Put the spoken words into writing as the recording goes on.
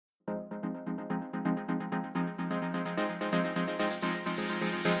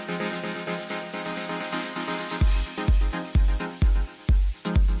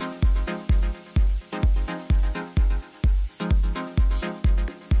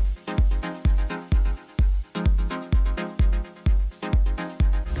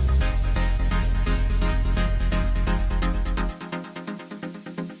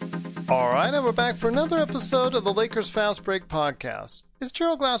right, and we're back for another episode of the Lakers Fast Break podcast. It's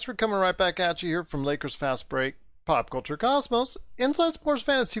Gerald Glassford coming right back at you here from Lakers Fast Break, Pop Culture Cosmos, Inside Sports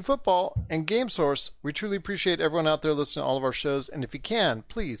Fantasy Football, and Game Source. We truly appreciate everyone out there listening to all of our shows, and if you can,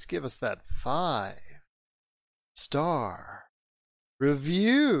 please give us that 5-star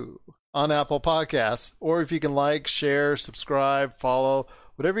review on Apple Podcasts, or if you can like, share, subscribe, follow,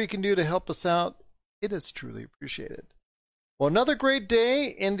 whatever you can do to help us out, it is truly appreciated. Well, another great day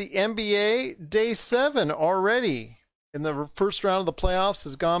in the NBA. Day 7 already in the first round of the playoffs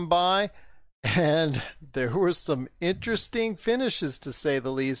has gone by, and there were some interesting finishes, to say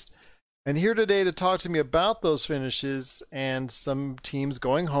the least. And here today to talk to me about those finishes and some teams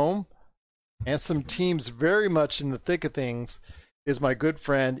going home and some teams very much in the thick of things is my good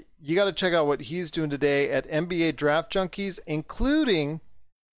friend. You got to check out what he's doing today at NBA Draft Junkies, including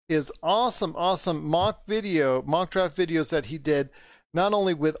his awesome mock draft videos that he did, not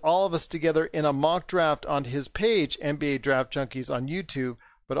only with all of us together in a mock draft on his page, NBA Draft Junkies on YouTube,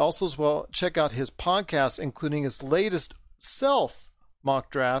 but also as well, check out his podcast, including his latest self mock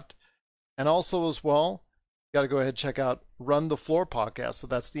draft. And also as well, you got to go ahead and check out Run the Floor podcast. So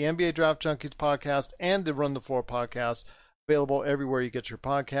that's the NBA Draft Junkies podcast and the Run the Floor podcast, available everywhere you get your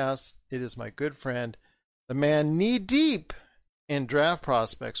podcasts. It is my good friend, the man knee deep in draft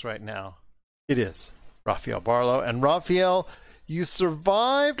prospects right now. It is Rafael Barlow. And Rafael, you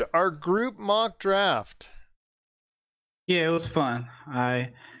survived our group mock draft. Yeah, it was fun.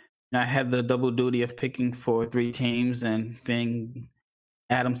 I had the double duty of picking for 3 teams and being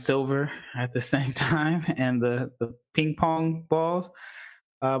Adam Silver at the same time, and the ping pong balls.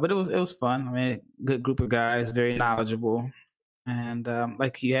 But it was fun. I mean, good group of guys, very knowledgeable, and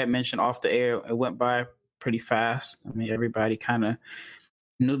like you had mentioned off the air, it went by pretty fast. I mean, everybody kind of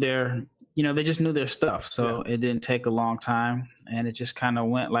knew they just knew their stuff. So It didn't take a long time, and it just kind of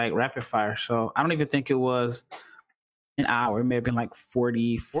went like rapid fire. So I don't even think it was an hour. It may have been like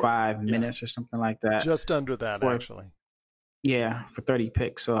 45 minutes or something like that. Just under that, actually. Yeah, for 30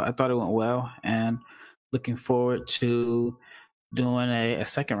 picks. So I thought it went well, and looking forward to doing a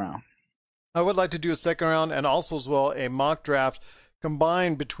second round. I would like to do a second round and also as well a mock draft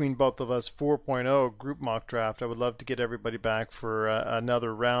combined between both of us, 4.0 group mock draft. I would love to get everybody back for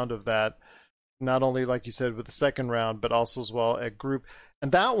another round of that, not only like you said with the second round, but also as well a group.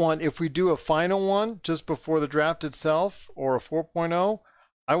 And that one, if we do a final one just before the draft itself or a 4.0,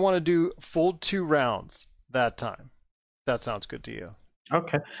 I want to do full 2 rounds that time. That sounds good to you.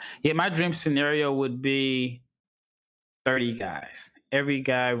 Okay. Yeah, my dream scenario would be 30 guys. Every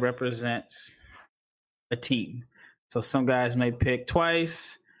guy represents a team. So some guys may pick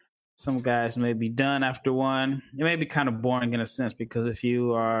twice. Some guys may be done after one. It may be kind of boring in a sense, because if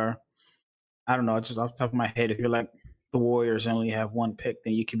you are, I don't know, just off the top of my head, if you're like the Warriors and only have 1 pick,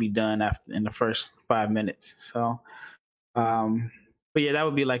 then you could be done in the first 5 minutes. So, but yeah, that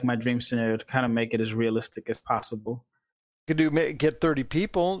would be like my dream scenario, to kind of make it as realistic as possible. You could get 30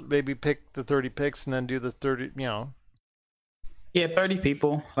 people, maybe pick the 30 picks and then do the 30, Yeah, 30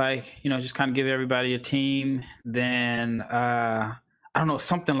 people, just kind of give everybody a team. Then, I don't know,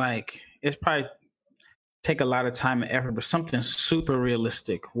 something like, it's probably take a lot of time and effort, but something super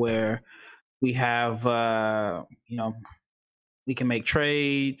realistic where we have, we can make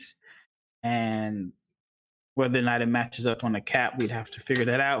trades, and whether or not it matches up on the cap, we'd have to figure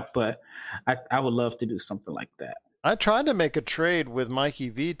that out. But I would love to do something like that. I tried to make a trade with Mikey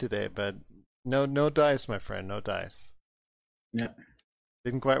V today, but no dice, my friend, no dice. Yeah.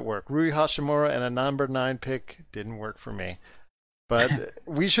 Didn't quite work. Rui Hashimura and a number 9 pick didn't work for me. But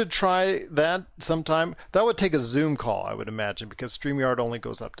we should try that sometime. That would take a Zoom call, I would imagine, because StreamYard only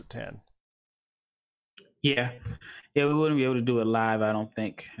goes up to 10. Yeah. Yeah, we wouldn't be able to do it live, I don't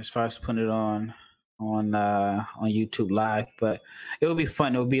think, as far as putting it on YouTube Live. But it would be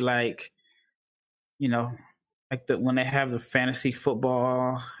fun. It would be like, when they have the fantasy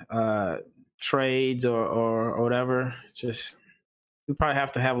football trades or whatever, just we probably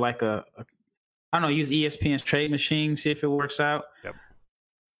have to have like I don't know, use ESPN's trade machine, see if it works out. Yep.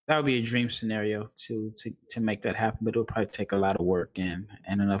 That would be a dream scenario to make that happen, but it would probably take a lot of work and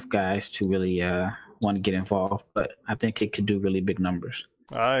enough guys to really want to get involved. But I think it could do really big numbers.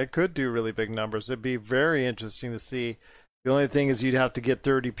 It could do really big numbers. It'd be very interesting to see. The only thing is you'd have to get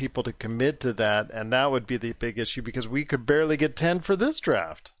 30 people to commit to that, and that would be the big issue because we could barely get 10 for this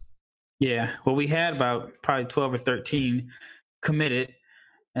draft. Yeah, well, we had about probably 12 or 13 committed,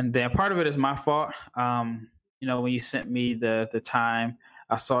 and then part of it is my fault. When you sent me the time,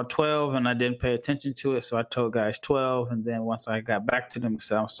 I saw 12 and I didn't pay attention to it, so I told guys 12, and then once I got back to them, I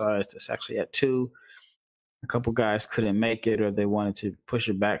said, I'm sorry, it's actually at 2. a couple guys couldn't make it, or they wanted to push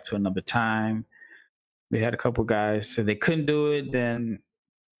it back to another time. We had a couple guys said they couldn't do it. Then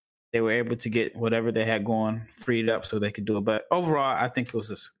they were able to get whatever they had going freed up so they could do it. But overall, I think it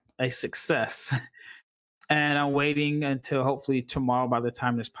was a success. And I'm waiting until hopefully tomorrow, by the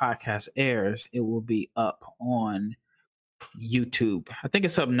time this podcast airs, it will be up on YouTube. I think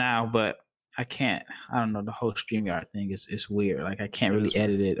it's up now, but I don't know, the whole StreamYard thing is weird. Like I can't really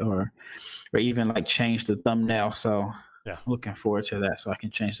edit it or even like change the thumbnail. So yeah, I'm looking forward to that so I can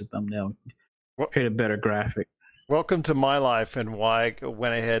change the thumbnail, create a better graphic. Welcome to my life and why I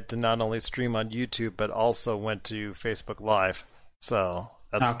went ahead to not only stream on YouTube, but also went to Facebook Live. So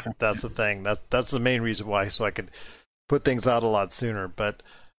that's the thing. That's the main reason why, so I could put things out a lot sooner. But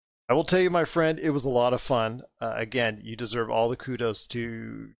I will tell you, my friend, it was a lot of fun. Again, you deserve all the kudos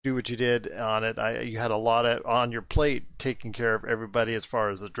to do what you did on it. You had a lot on your plate, taking care of everybody as far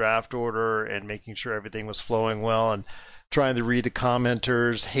as the draft order and making sure everything was flowing well, and trying to read the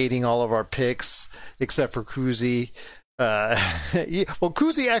commenters hating all of our picks except for Kuzi.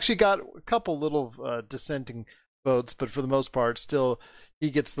 Kuzi actually got a couple little dissenting votes, but for the most part, still he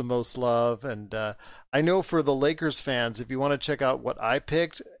gets the most love. And I know for the Lakers fans, if you want to check out what I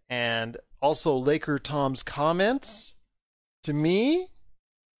picked and also Laker Tom's comments to me,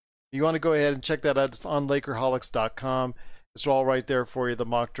 you want to go ahead and check that out. It's on Lakerholics.com. It's all right there for you, the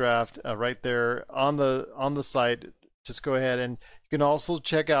mock draft, right there on the site. Just go ahead, and you can also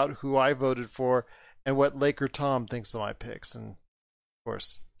check out who I voted for and what Laker Tom thinks of my picks. And of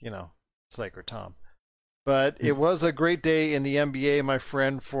course, it's Laker Tom. But it was a great day in the NBA, my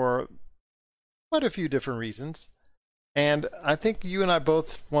friend, for quite a few different reasons. And I think you and I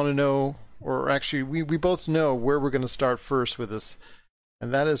both want to know, or actually we both know where we're going to start first with this,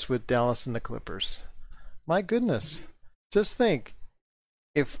 and that is with Dallas and the Clippers. My goodness. Just think,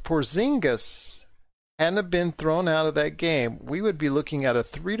 if Porzingis hadn't been thrown out of that game, we would be looking at a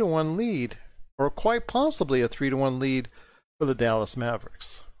 3-1 lead, or quite possibly a 3-1 lead for the Dallas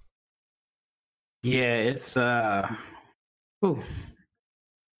Mavericks. Yeah, it's that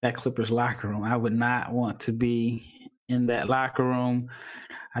Clippers locker room. I would not want to be in that locker room.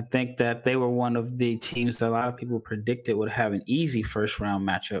 I think that they were one of the teams that a lot of people predicted would have an easy first round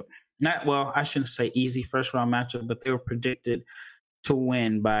matchup. I shouldn't say easy first round matchup, but they were predicted to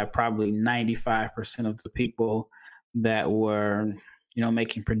win by probably 95% of the people that were,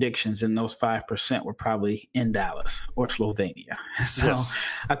 making predictions, and those 5% were probably in Dallas or Slovenia. So yes.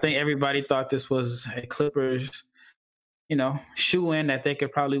 I think everybody thought this was a Clippers, shoe-in that they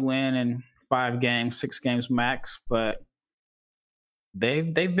could probably win in 5 games, 6 games max, but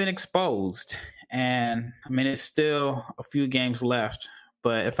they've been exposed. And I mean, it's still a few games left,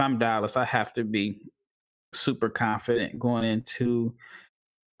 but if I'm Dallas, I have to be super confident going into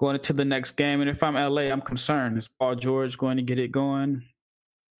the next game. And if I'm LA, I'm concerned. Is Paul George going to get it going?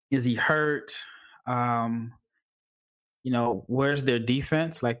 Is he hurt? Where's their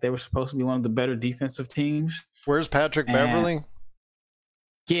defense? Like, they were supposed to be one of the better defensive teams. Where's Patrick Beverly?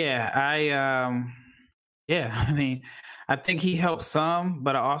 I mean, I think he helped some,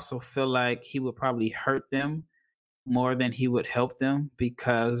 but I also feel like he would probably hurt them more than he would help them,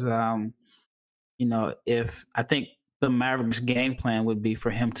 because if I think the Mavericks' game plan would be for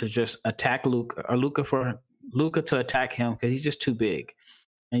him to just attack Luka, or for Luka to attack him, because he's just too big.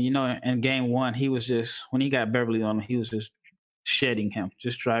 And in game 1, he was just, when he got Beverly on him, he was just shedding him,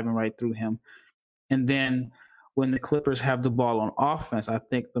 just driving right through him. And then when the Clippers have the ball on offense, I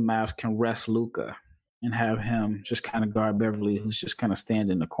think the Mavs can rest Luka and have him just kind of guard Beverly, who's just kind of stand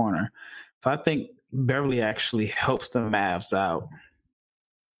in the corner. So I think Beverly actually helps the Mavs out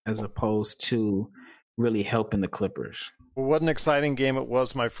as opposed to really helping the Clippers. Well, what an exciting game it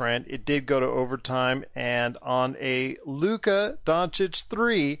was, my friend. It did go to overtime, and on a Luka Doncic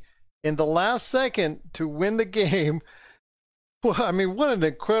 3 in the last second to win the game. Well, I mean, what an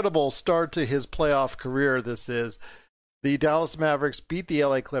incredible start to his playoff career this is. The Dallas Mavericks beat the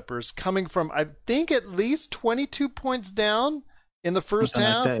LA Clippers, coming from, I think, at least 22 points down in the first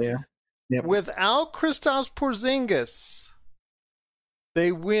half. Like that, yeah. Yep. Without Kristaps Porzingis,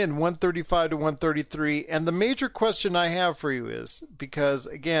 they win 135-133. And the major question I have for you is, because,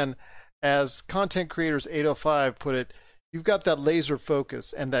 again, as content creators 805 put it, you've got that laser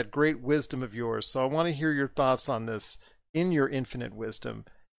focus and that great wisdom of yours. So I want to hear your thoughts on this in your infinite wisdom.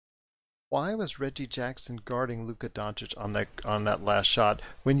 Why was Reggie Jackson guarding Luka Doncic on that last shot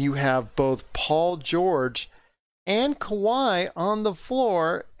when you have both Paul George and Kawhi on the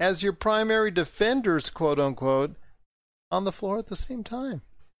floor as your primary defenders, quote unquote, on the floor at the same time?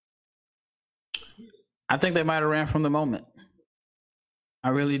 I think they might have ran from the moment. I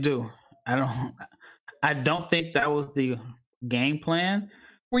really do. I don't think that was the game plan.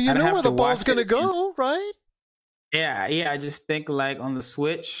 Well, you I'd know have where to the ball's watch going it to again. go, right? Yeah. I just think like on the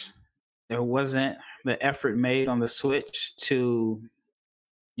Switch, there wasn't the effort made on the Switch to,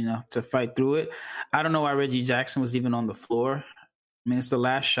 to fight through it. I don't know why Reggie Jackson was even on the floor. I mean, it's the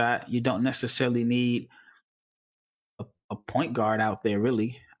last shot. You don't necessarily need a point guard out there,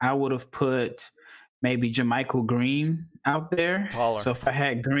 really. I would have put maybe JaMychal Green out there. Taller. So if I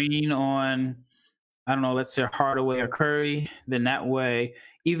had Green on, I don't know, let's say Hardaway or Curry, then that way,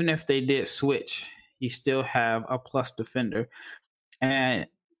 even if they did switch, you still have a plus defender. And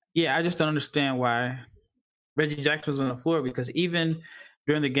yeah, I just don't understand why Reggie Jackson was on the floor, because even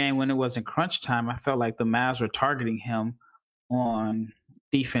during the game when it wasn't crunch time, I felt like the Mavs were targeting him on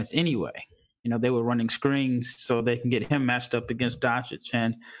defense anyway. They were running screens so they can get him matched up against Doncic.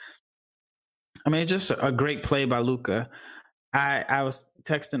 And I mean, it's just a great play by Luka. I was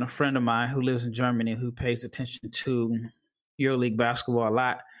texting a friend of mine who lives in Germany who pays attention to EuroLeague basketball a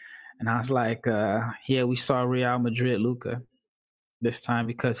lot. And I was like, yeah, we saw Real Madrid Luka this time,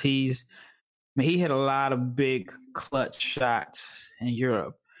 because he hit a lot of big clutch shots in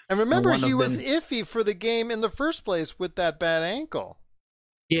Europe. And remember, he was iffy for the game in the first place with that bad ankle.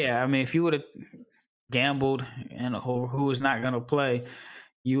 Yeah, I mean, if you would have gambled and who was not going to play,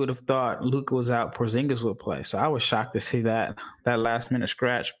 you would have thought Luka was out, Porzingis would play. So I was shocked to see that last minute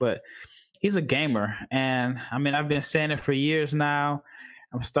scratch. But he's a gamer, and I mean, I've been saying it for years now.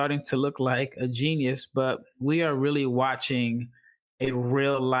 I'm starting to look like a genius, but we are really watching a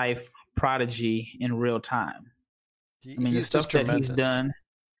real life prodigy in real time. I mean, the stuff that he's done.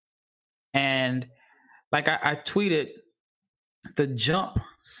 And like I tweeted, the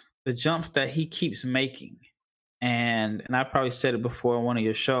jumps that he keeps making. And I probably said it before on one of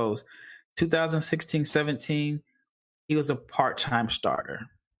your shows, 2016-17, he was a part-time starter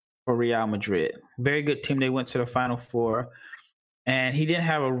for Real Madrid. Very good team. They went to the Final Four, and he didn't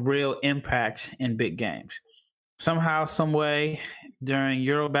have a real impact in big games. Somehow, some way, during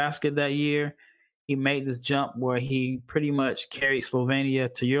Eurobasket that year, he made this jump where he pretty much carried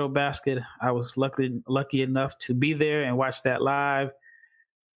Slovenia to Eurobasket. I was lucky enough to be there and watch that live.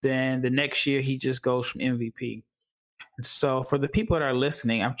 Then the next year, he just goes from MVP. So for the people that are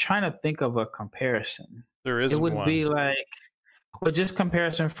listening, I'm trying to think of a comparison. There isn't one. It would be like, well, just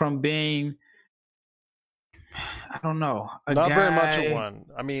comparison from being, I don't know. Not very much of one.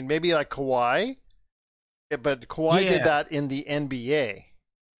 I mean, maybe like Kawhi, but Kawhi did that in the NBA.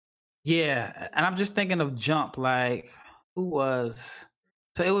 Yeah, and I'm just thinking of jump, like who was,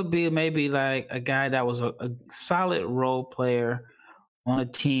 so it would be maybe like a guy that was a solid role player on a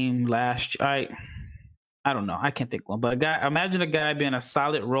team last year. I don't know. I can't think of one, but imagine a guy being a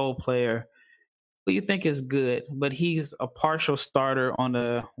solid role player who you think is good, but he's a partial starter on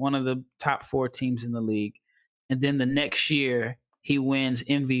one of the top 4 teams in the league. And then the next year he wins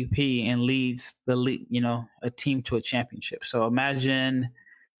MVP and leads the league, a team to a championship. So imagine,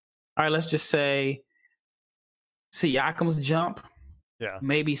 all right, let's just say Siakam's jump. Yeah.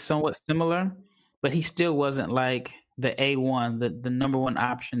 Maybe somewhat similar, but he still wasn't like the A1, the number one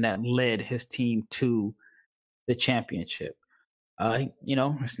option that led his team to the championship.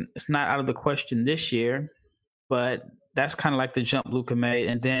 It's not out of the question this year, but that's kind of like the jump Luka made.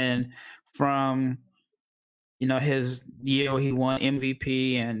 And then from, his year where he won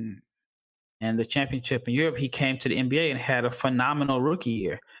MVP and the championship in Europe, he came to the NBA and had a phenomenal rookie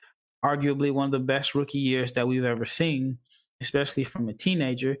year. Arguably one of the best rookie years that we've ever seen, especially from a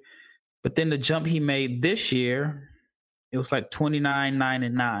teenager. But then the jump he made this year, it was like 29, 9,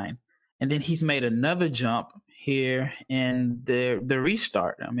 and 9. And then he's made another jump here in the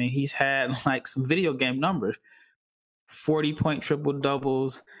restart. I mean, he's had like some video game numbers, 40-point triple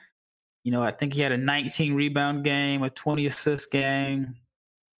doubles. I think he had a 19 rebound game, a 20 assist game.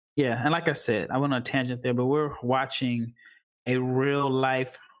 Yeah, and like I said, I went on a tangent there, but we're watching a real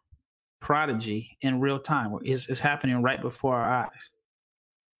life prodigy in real time. It's happening right before our eyes.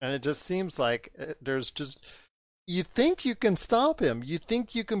 And it just seems like you think you can stop him. You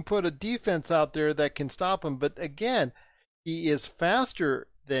think you can put a defense out there that can stop him. But again, he is faster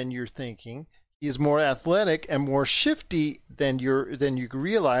than you're thinking. He's more athletic and more shifty than you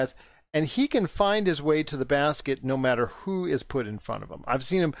realize. And he can find his way to the basket no matter who is put in front of him. I've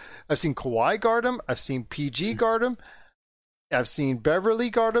seen Kawhi guard him. I've seen PG guard him. I've seen Beverly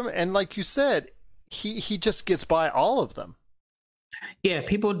guard him. And like you said, he just gets by all of them. Yeah,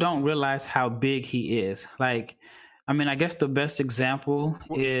 people don't realize how big he is. Like, I mean, I guess the best example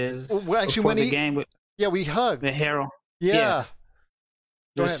is actually when the game with we hugged the Harold. Yeah.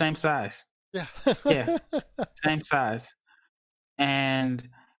 They're the same size. Yeah. Yeah. Same size. And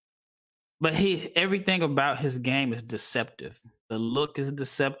but everything about his game is deceptive. The look is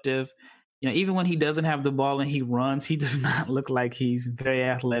deceptive. Even when he doesn't have the ball and he runs, he does not look like he's very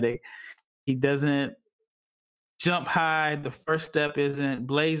athletic. He doesn't jump high. The first step isn't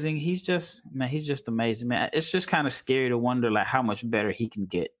blazing. He's just amazing, man. It's just kind of scary to wonder like how much better he can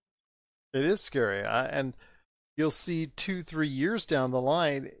get. It is scary. And you'll see 2-3 years down the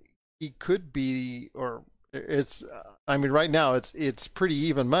line, he could be, or it's, I mean, right now it's pretty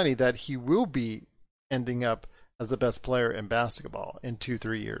even money that he will be ending up as the best player in basketball in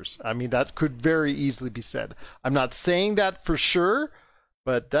 2-3 years. I mean, that could very easily be said. I'm not saying that for sure,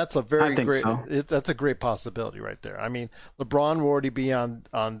 but that's a very great. So. That's a great possibility right there. I mean, LeBron will already be on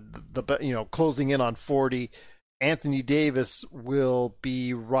the closing in on 40. Anthony Davis will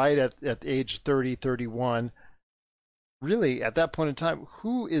be right at age 30, 31. Really, at that point in time,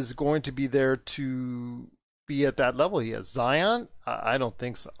 who is going to be there to be at that level he is? Zion? I don't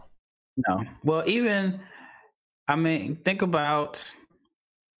think so. No. Well, think about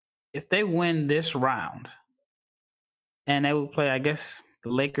if they win this round and they would play, I guess, the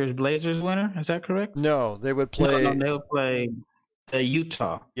Lakers-Blazers winner. Is that correct? No, they would play. No, they would play the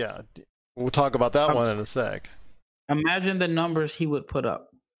Utah. Yeah, we'll talk about that one in a sec. Imagine the numbers he would put up.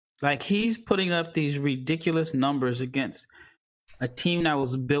 Like, he's putting up these ridiculous numbers against a team that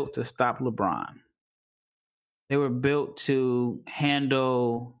was built to stop LeBron. They were built to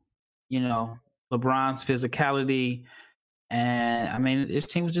handle, LeBron's physicality. And, I mean, this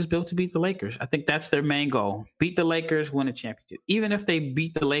team was just built to beat the Lakers. I think that's their main goal. Beat the Lakers, win a championship. Even if they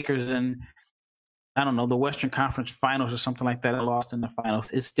beat the Lakers in, I don't know, the Western Conference Finals or something like that and lost in the finals,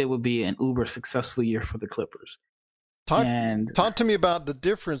 it still would be an uber successful year for the Clippers. Talk to me about the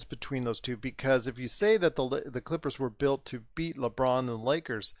difference between those two, because if you say that the Clippers were built to beat LeBron and the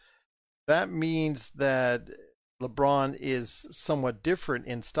Lakers, that means that LeBron is somewhat different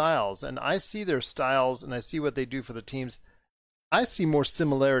in styles. And I see their styles and I see what they do for the teams. I see more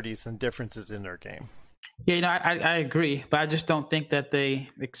similarities than differences in their game. Yeah, I agree, but I just don't think that they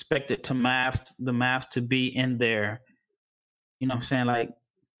expected the Mavs to be in there, like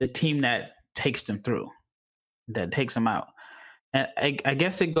the team that takes them through. That takes them out. And I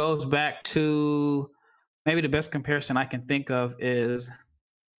guess it goes back to maybe the best comparison I can think of is,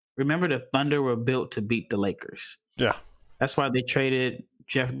 remember the Thunder were built to beat the Lakers. Yeah. That's why they traded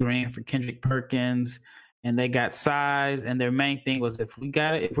Jeff Green for Kendrick Perkins, and they got size. And their main thing was if we're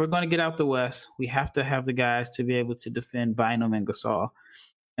going to get out the West, we have to have the guys to be able to defend Bynum and Gasol.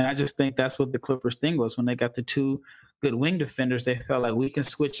 And I just think that's what the Clippers thing was. When they got the two good wing defenders, they felt like we can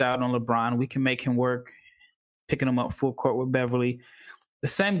switch out on LeBron. We can make him work, picking him up full court with Beverly. The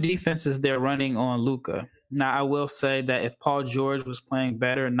same defenses they're running on Luka. Now, I will say that if Paul George was playing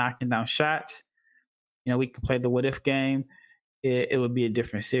better and knocking down shots, we could play the what-if game. It would be a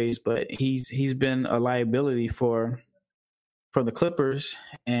different series. But he's been a liability for the Clippers,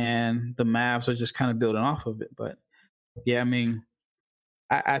 and the Mavs are just kind of building off of it. But, yeah, I mean,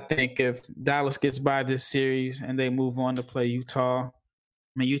 I think if Dallas gets by this series and they move on to play Utah,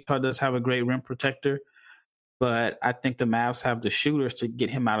 Utah does have a great rim protector, but I think the Mavs have the shooters to get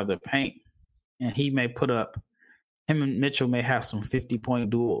him out of the paint. And him and Mitchell may have some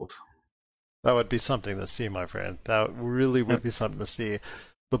 50-point duels. That would be something to see, my friend. That really would be something to see.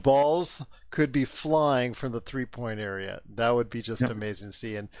 The balls could be flying from the three-point area. That would be just amazing to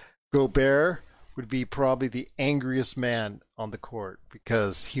see. And Gobert would be probably the angriest man on the court,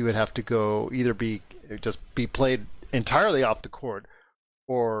 because he would have to either be played entirely off the court,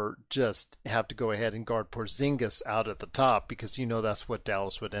 or just have to go ahead and guard Porzingis out at the top, because that's what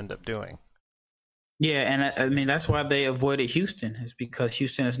Dallas would end up doing. Yeah, and I mean, that's why they avoided Houston, is because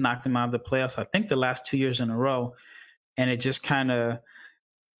Houston has knocked them out of the playoffs, I think, the last 2 years in a row. And it just kind of,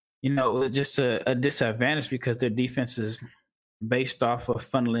 it was just a disadvantage because their defense is based off of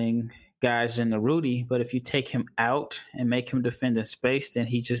funneling guys into Rudy. But if you take him out and make him defend in space, then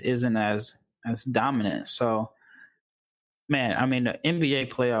he just isn't as dominant. So, man, I mean, the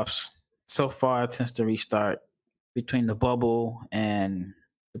NBA playoffs so far since the restart, between the bubble and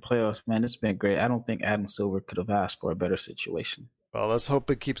the playoffs, man, it's been great. I don't think Adam Silver could have asked for a better situation. Well, let's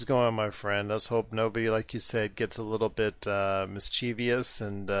hope it keeps going, my friend. Let's hope nobody, like you said, gets a little bit mischievous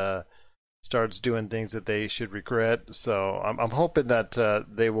and starts doing things that they should regret. So I'm hoping that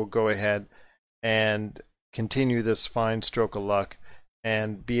they will go ahead and continue this fine stroke of luck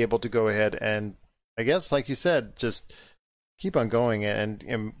and be able to go ahead and, I guess, like you said, just keep on going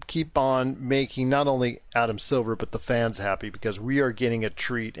and keep on making not only Adam Silver but the fans happy, because we are getting a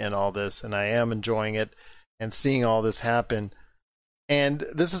treat in all this, and I am enjoying it and seeing all this happen. And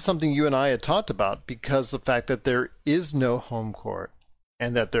this is something you and I had talked about, because the fact that there is no home court,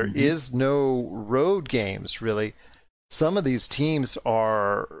 and that there is no road games really. Some of these teams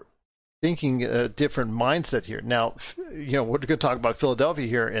are thinking a different mindset here. Now, we're going to talk about Philadelphia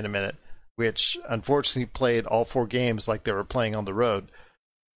here in a minute, which unfortunately played all 4 games like they were playing on the road.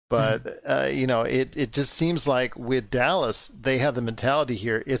 But it just seems like with Dallas, they have the mentality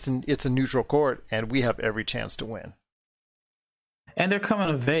here. It's a neutral court, and we have every chance to win. And they're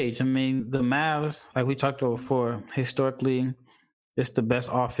coming of age. I mean, the Mavs, like we talked about before, historically, it's the best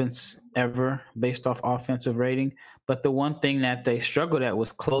offense ever based off offensive rating. But the one thing that they struggled at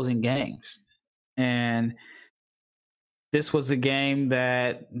was closing games. And this was a game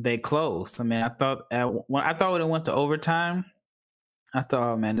that they closed. I mean, I thought when it went to overtime, I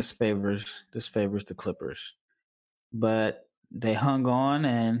thought, oh man, this favors the Clippers. But they hung on,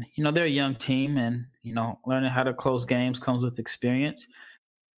 and they're a young team, and learning how to close games comes with experience.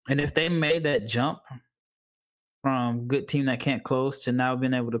 And if they made that jump from good team that can't close to now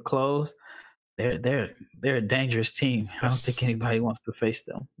being able to close, they're a dangerous team. Yes. I don't think anybody wants to face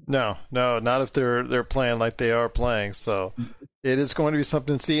them. No, not if they're playing like they are playing. So it is going to be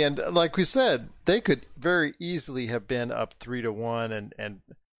something to see. And like we said, they could very easily have been up 3-1, and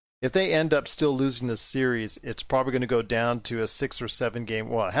if they end up still losing this series, it's probably going to go down to a 6 or 7 game.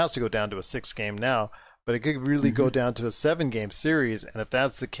 Well, it has to go down to a 6 game now, but it could really go down to a 7 game series. And if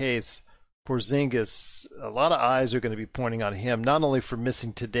that's the case, Porzingis, a lot of eyes are going to be pointing on him, not only for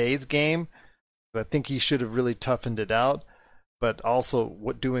missing today's game, I think he should have really toughened it out, but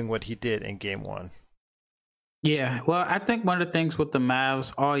also doing what he did in game 1. Yeah, well, I think one of the things with the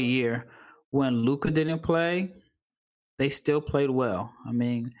Mavs all year, when Luka didn't play, they still played well. I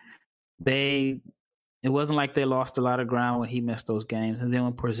mean, it wasn't like they lost a lot of ground when he missed those games. And then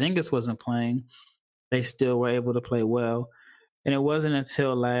when Porzingis wasn't playing, they still were able to play well. And it wasn't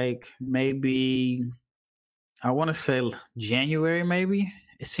until maybe, I want to say January, maybe.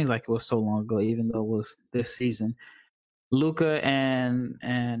 It seems like it was so long ago, even though it was this season. Luka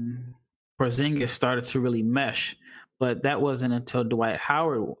and Porzingis started to really mesh. But that wasn't until Dwight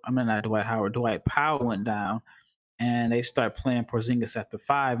Powell went down, and they start playing Porzingis at the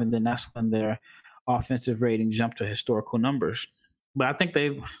 5, and then that's when their offensive rating jumped to historical numbers. But I think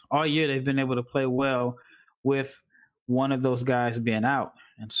all year they've been able to play well with one of those guys being out.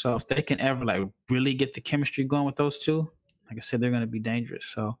 And so if they can ever really get the chemistry going with those two, like I said, they're going to be dangerous.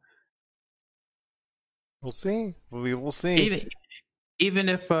 So we'll see. We will see. Even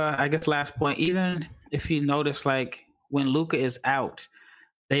if, I guess last point, even if you notice, when Luka is out,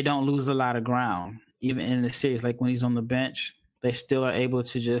 they don't lose a lot of ground. Even in the series, like when he's on the bench, they still are able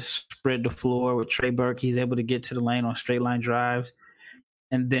to just spread the floor with Trey Burke. He's able to get to the lane on straight line drives.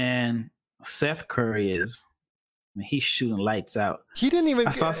 And then Seth Curry he's shooting lights out. He didn't even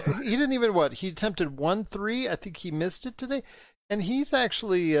he attempted 1 3. I think he missed it today. And he's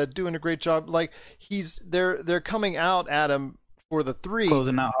actually doing a great job. They're coming out at him for the 3.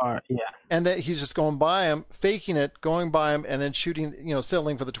 Closing out hard, yeah. And that he's just going by him, faking it, going by him, and then shooting,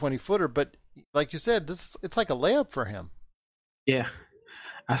 settling for the 20-footer. But like you said, it's like a layup for him. Yeah.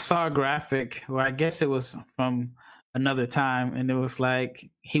 I saw a graphic where I guess it was from another time, and it was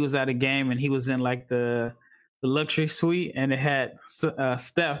he was at a game and he was in the luxury suite, and it had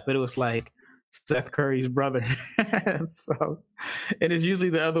Steph, but it was Seth Curry's brother. So, and it's usually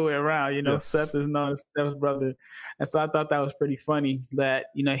the other way around, yes. Seth is known as Steph's brother. And so I thought that was pretty funny that,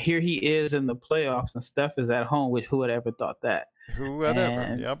 here he is in the playoffs and Steph is at home, which who would ever thought that? Who would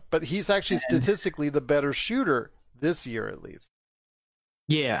ever, yep. But he's actually statistically the better shooter this year, at least.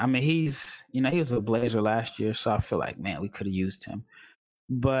 Yeah, I mean, he was a Blazer last year, so I feel like, man, we could have used him.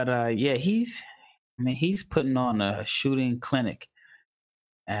 But, yeah, he's putting on a shooting clinic.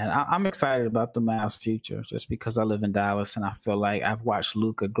 And I'm excited about the Mavs' future just because I live in Dallas and I feel like I've watched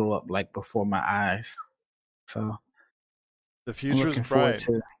Luka grow up before my eyes. So the future is bright.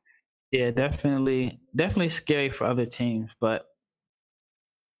 Yeah, definitely scary for other teams. But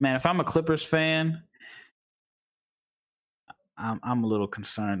man, if I'm a Clippers fan, I'm a little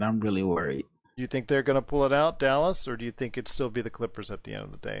concerned. I'm really worried. You think they're going to pull it out, Dallas, or do you think it'd still be the Clippers at the end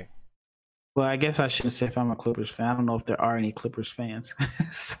of the day? Well, I guess I shouldn't say if I'm a Clippers fan. I don't know if there are any Clippers fans.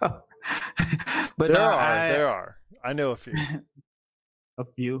 But there are. I know a few. A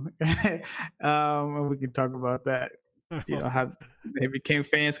few. We can talk about that. How they became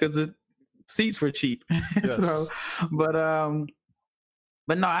fans because the seats were cheap. Yes.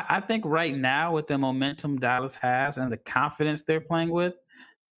 But no, I think right now with the momentum Dallas has and the confidence they're playing with,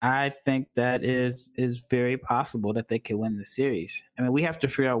 I think that is very possible that they could win the series. I mean, we have to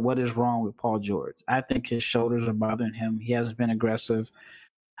figure out what is wrong with Paul George. I think his shoulders are bothering him. He hasn't been aggressive.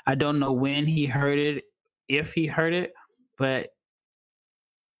 I don't know when he hurt it, if he hurt it, but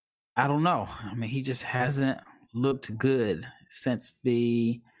I don't know. I mean, he just hasn't looked good since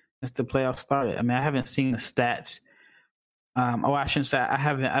the playoffs started. I mean, I haven't seen the stats. I shouldn't say I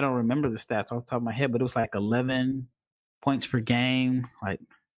haven't. I don't remember the stats off the top of my head, but it was like 11 points per game, like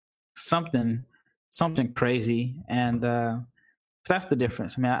something crazy. And so that's the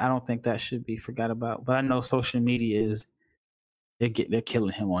difference. I mean, I don't think that should be forgot about. But I know social media is they're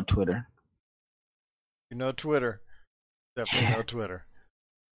killing him on Twitter. You know Twitter, definitely know Twitter.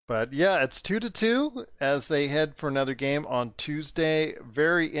 But yeah, it's 2-2 as they head for another game on Tuesday.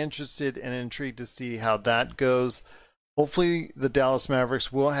 Very interested and intrigued to see how that goes. Hopefully the Dallas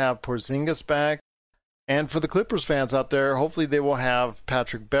Mavericks will have Porzingis back. And for the Clippers fans out there, hopefully they will have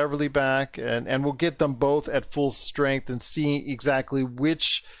Patrick Beverley back. And we'll get them both at full strength and see exactly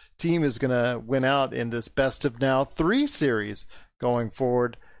which team is going to win out in this best of now 3 series going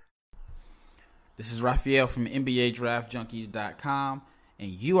forward. This is Raphael from NBADraftJunkies.com, and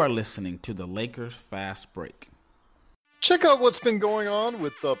you are listening to the Lakers Fast Break. Check out what's been going on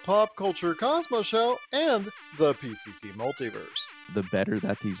with the Pop Culture Cosmos Show and the PCC Multiverse. The better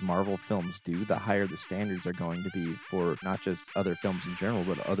that these Marvel films do, the higher the standards are going to be for not just other films in general,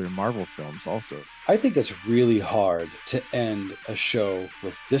 but other Marvel films also. I think it's really hard to end a show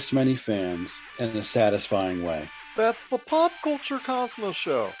with this many fans in a satisfying way. That's the Pop Culture Cosmos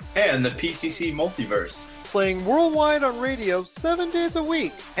Show. And the PCC Multiverse. Playing worldwide on radio 7 days a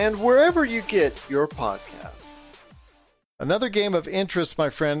week and wherever you get your podcasts. Another game of interest, my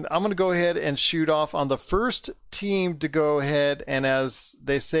friend. I'm going to go ahead and shoot off on the first team to go ahead and, as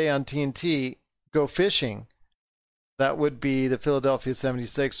they say on TNT, go fishing. That would be the Philadelphia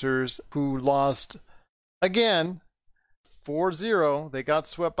 76ers, who lost again 4-0. They got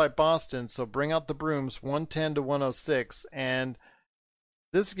swept by Boston, so bring out the brooms, 110-106. And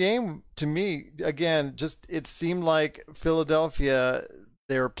this game, to me, again, just it seemed like Philadelphia,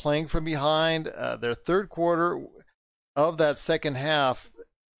 they were playing from behind. Their third quarter of that second half,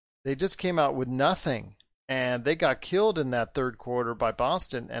 they just came out with nothing. And they got killed in that third quarter by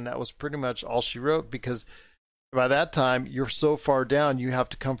Boston, and that was pretty much all she wrote, because by that time, you're so far down, you have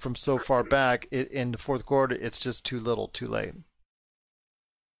to come from so far back. In the fourth quarter, it's just too little, too late.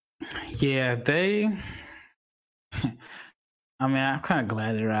 Yeah, I mean, I'm kind of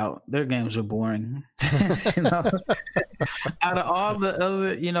glad they're out. Their games are boring. You know? Out of all the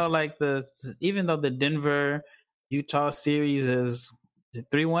other, you know, like even though the Denver-Utah series is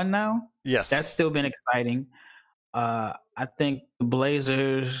 3-1 now? Yes. That's still been exciting. I think the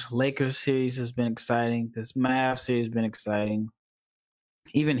Blazers-Lakers series has been exciting. This Mavs series has been exciting.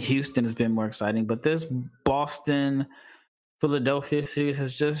 Even Houston has been more exciting. But this Boston-Philadelphia series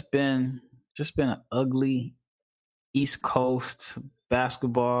has just been an ugly East Coast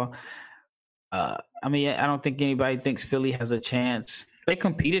basketball. I mean, I don't think anybody thinks Philly has a chance. They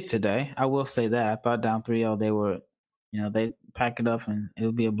competed today. I will say that. I thought down 3-0, they were, you know, they pack it up and it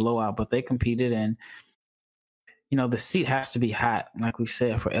would be a blowout. But they competed, and you know, the seat has to be hot, like we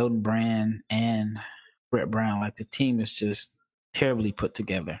said, for Elton Brand and Brett Brown. Like, the team is just terribly put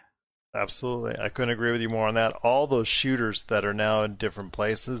together. Absolutely. I couldn't agree with you more on that. All those shooters that are now in different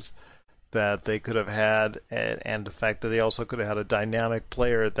places that they could have had, and the fact that they also could have had a dynamic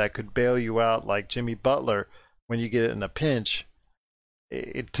player that could bail you out like Jimmy Butler when you get in a pinch.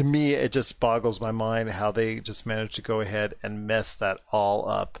 To me, it just boggles my mind how they just managed to go ahead and mess that all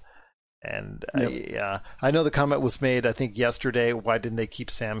up. And Yep. I know the comment was made, I think yesterday, why didn't they keep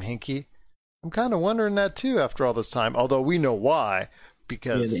Sam Hinkie? I'm kind of wondering that too after all this time, although we know why,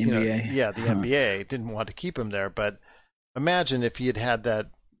 because the NBA. the NBA didn't want to keep him there. But imagine if he had had that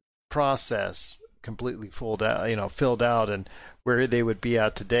process completely filled out, and where they would be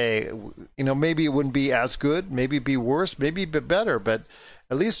at today. You know, maybe it wouldn't be as good, maybe it'd be worse, maybe a bit better, but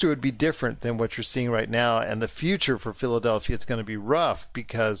at least it would be different than what you're seeing right now. And the future for Philadelphia, it's going to be rough,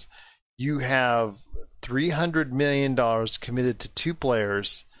 because you have $300 million committed to 2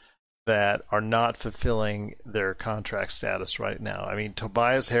 players that are not fulfilling their contract status right now. I mean,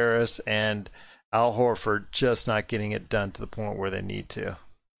 Tobias Harris and Al Horford just not getting it done to the point where they need to.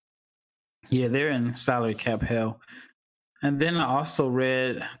 Yeah, they're in salary cap hell. And then I also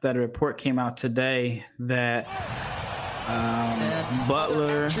read that a report came out today that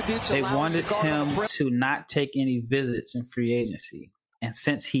Butler, they wanted him to not take any visits in free agency. And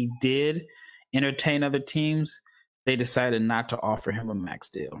since he did entertain other teams, they decided not to offer him a max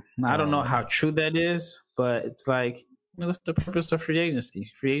deal. Now, I don't know how true that is, but it's like, what's the purpose of free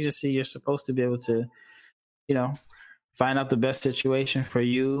agency? Free agency, you're supposed to be able to, you know, find out the best situation for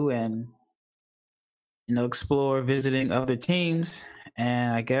you and, you know, explore visiting other teams.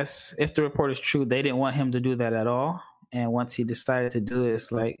 And I guess if the report is true, they didn't want him to do that at all. And once he decided to do it,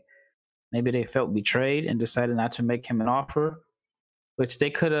 it's like, maybe they felt betrayed and decided not to make him an offer, which they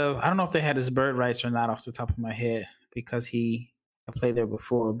could have. I don't know if they had his bird rights or not off the top of my head because he had played there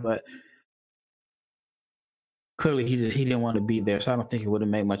before, but clearly he didn't want to be there, so I don't think it would have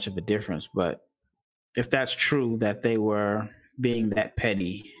made much of a difference. But if that's true that they were being that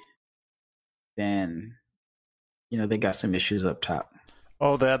petty, then they got some issues up top.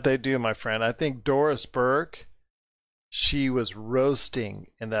 Oh, that they do, my friend. I think Doris Burke, she was roasting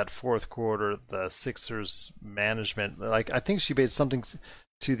in that fourth quarter the Sixers management. Like, I think she made something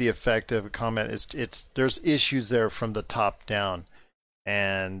to the effect of a comment. There's issues there from the top down,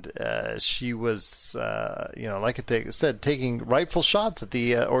 and she was, like I said, taking rightful shots at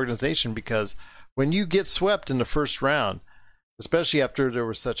the organization, because when you get swept in the first round, especially after there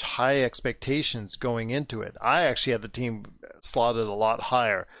were such high expectations going into it. I actually had the team slotted a lot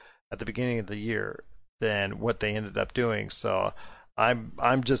higher at the beginning of the year than what they ended up doing. So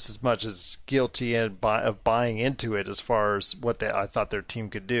I'm just as much as guilty of buying into it as far as what I thought their team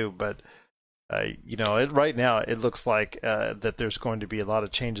could do. But right now it looks like that there's going to be a lot of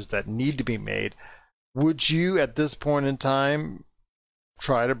changes that need to be made. Would you, at this point in time,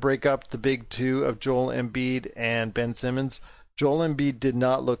 try to break up the big two of Joel Embiid and Ben Simmons? Joel Embiid did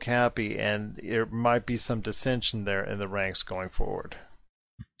not look happy, and there might be some dissension there in the ranks going forward.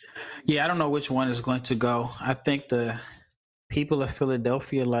 Yeah, I don't know which one is going to go. I think the people of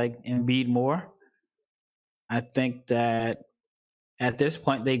Philadelphia like Embiid more. I think that at this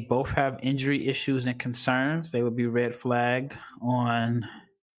point they both have injury issues and concerns. They would be red flagged on,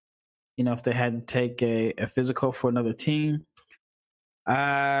 if they had to take a physical for another team.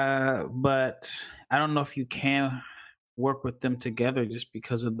 But I don't know if you can work with them together just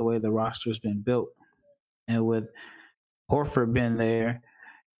because of the way the roster's been built. And with Horford being there,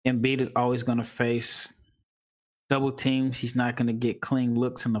 Embiid is always going to face double teams. He's not going to get clean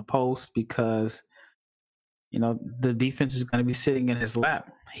looks in the post because, the defense is going to be sitting in his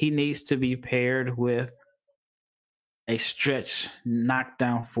lap. He needs to be paired with a stretch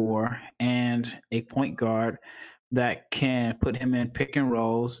knockdown four and a point guard that can put him in pick and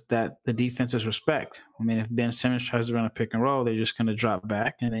rolls that the defenses respect. I mean, if Ben Simmons tries to run a pick and roll, they're just going to drop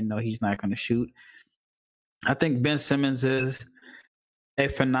back and they know he's not going to shoot. I think Ben Simmons is a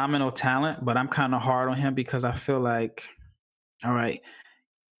phenomenal talent, but I'm kind of hard on him because I feel like, all right,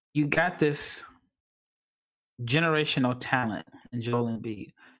 you got this generational talent in Joel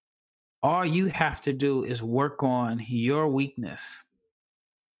Embiid. All you have to do is work on your weakness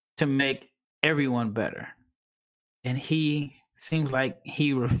to make everyone better. And he seems like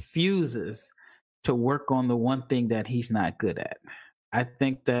he refuses to work on the one thing that he's not good at. I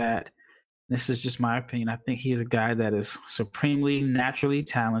think that, this is just my opinion, I think he's a guy that is supremely naturally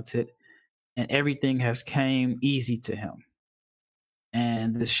talented and everything has came easy to him.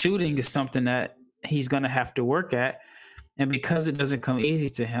 And the shooting is something that he's going to have to work at. And because it doesn't come easy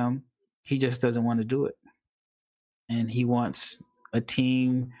to him, he just doesn't want to do it. And he wants a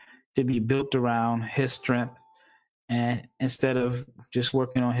team to be built around his strength, and instead of just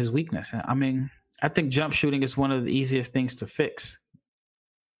working on his weakness. I mean, I think jump shooting is one of the easiest things to fix.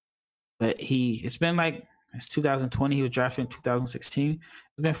 But it's been like, it's 2020, he was drafted in 2016.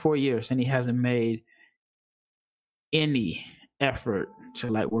 It's been 4 years and he hasn't made any effort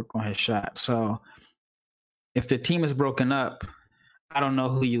to work on his shot. So if the team is broken up, I don't know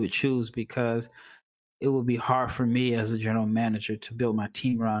who you would choose, because it would be hard for me as a general manager to build my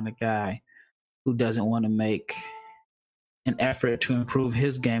team around a guy who doesn't want to make an effort to improve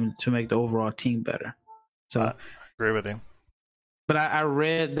his game to make the overall team better. So I agree with you. But I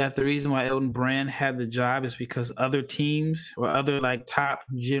read that the reason why Elton Brand had the job is because other teams or other top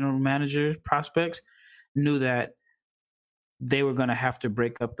general manager prospects knew that they were going to have to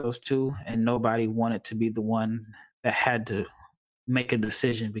break up those two, and nobody wanted to be the one that had to make a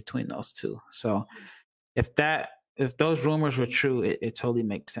decision between those two. So if those rumors were true, it totally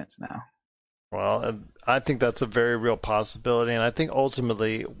makes sense now. Well, I think that's a very real possibility, and I think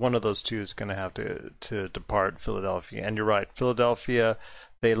ultimately one of those two is going to have to depart Philadelphia. And you're right, Philadelphia,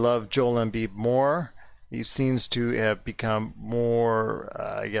 they love Joel Embiid more. He seems to have become more,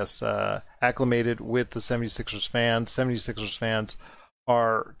 acclimated with the 76ers fans. 76ers fans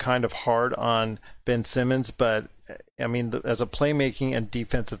are kind of hard on Ben Simmons, but I mean, as a playmaking and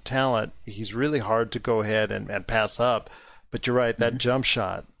defensive talent, he's really hard to go ahead and pass up. But you're right, that jump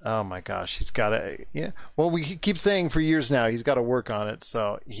shot, oh my gosh, he's got to, well, we keep saying for years now, he's got to work on it.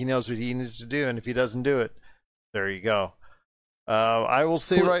 So he knows what he needs to do. And if he doesn't do it, there you go. I will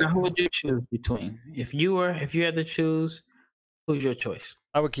say who would you choose between? If you had to choose, who's your choice?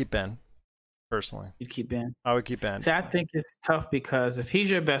 I would keep Ben, personally. You'd keep Ben? I would keep Ben. See, I think it's tough because if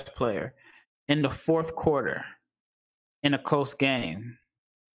he's your best player in the fourth quarter in a close game,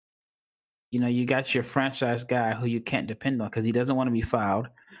 you got your franchise guy who you can't depend on because he doesn't want to be fouled.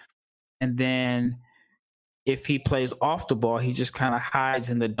 And then if he plays off the ball, he just kind of hides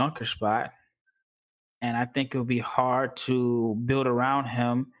in the dunker spot. And I think it'll be hard to build around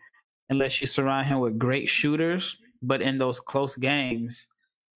him unless you surround him with great shooters. But in those close games,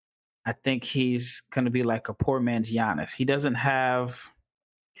 I think he's going to be like a poor man's Giannis.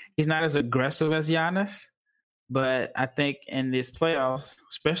 He's not as aggressive as Giannis, but I think in these playoffs,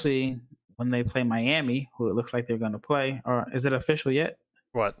 especially when they play Miami, who it looks like they're going to play, or is it official yet?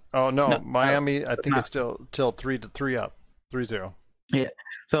 What? Oh, no. Miami, I think it's still till 3 up, 3-0. Yeah.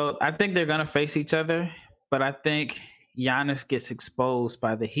 So I think they're going to face each other, but I think Giannis gets exposed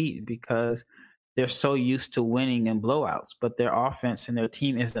by the Heat because they're so used to winning in blowouts, but their offense and their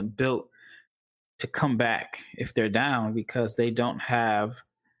team isn't built to come back if they're down because they don't have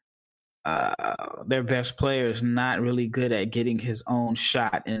their best players not really good at getting his own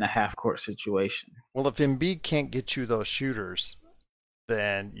shot in a half-court situation. Well, if Embiid can't get you those shooters,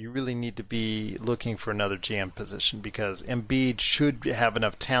 then you really need to be looking for another GM position because Embiid should have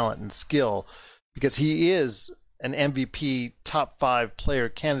enough talent and skill because he is an MVP top 5 player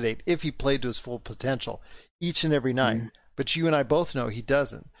candidate if he played to his full potential each and every night. But you and I both know he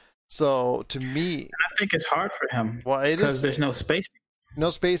doesn't. So to me, I think it's hard for him because there's no spacing. No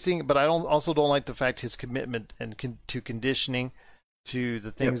spacing, but I also don't like the fact his commitment and to conditioning, to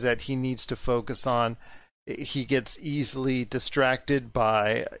the things that he needs to focus on. He gets easily distracted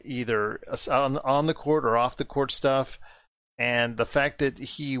by either on the court or off the court stuff. And the fact that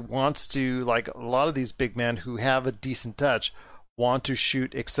he wants to, like a lot of these big men who have a decent touch, want to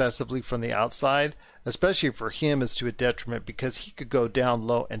shoot excessively from the outside, especially for him, is to a detriment because he could go down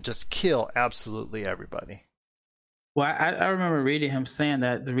low and just kill absolutely everybody. Well, I remember reading him saying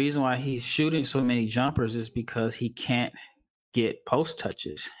that the reason why he's shooting so many jumpers is because he can't get post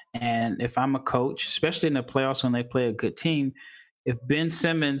touches. And if I'm a coach, especially in the playoffs when they play a good team, if Ben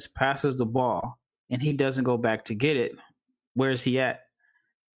Simmons passes the ball and he doesn't go back to get it, where is he at?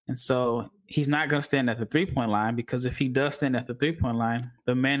 And so he's not going to stand at the 3-point line because if he does stand at the 3-point line,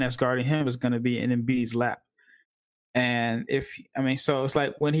 the man that's guarding him is going to be in Embiid's lap. And so it's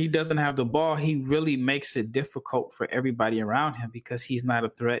like when he doesn't have the ball, he really makes it difficult for everybody around him because he's not a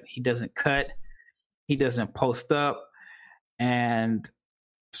threat. He doesn't cut. He doesn't post up. And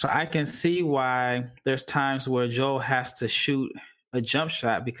so I can see why there's times where Joel has to shoot a jump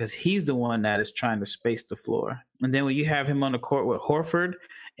shot because he's the one that is trying to space the floor. And then when you have him on the court with Horford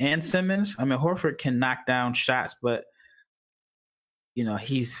and Simmons, Horford can knock down shots, but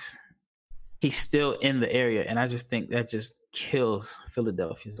he's still in the area, and I just think that just kills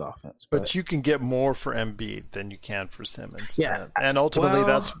Philadelphia's offense. But you can get more for Embiid than you can for Simmons. Yeah, and ultimately,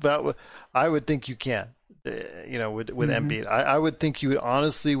 I would think you can. With Embiid, I would think you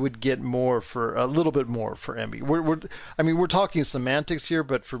honestly would get more for a little bit more for Embiid. We're talking semantics here,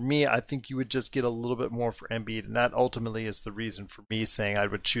 but for me, I think you would just get a little bit more for Embiid, and that ultimately is the reason for me saying I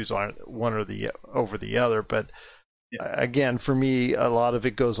would choose one or the over the other. But again, for me, a lot of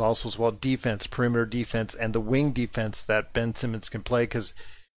it goes also as well defense, perimeter defense, and the wing defense that Ben Simmons can play because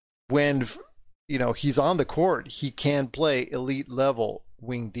when he's on the court, he can play elite level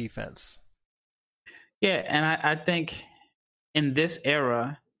wing defense. Yeah, and I think in this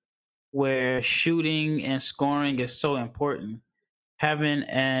era where shooting and scoring is so important, having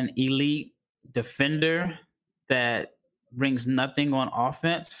an elite defender that brings nothing on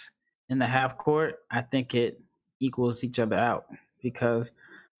offense in the half court, I think it equals each other out because,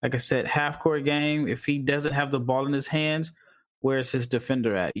 like I said, half court game, if he doesn't have the ball in his hands, where's his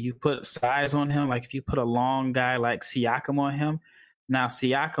defender at? You put size on him, like if you put a long guy like Siakam on him, now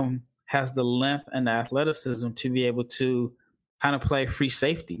Siakam has the length and the athleticism to be able to kind of play free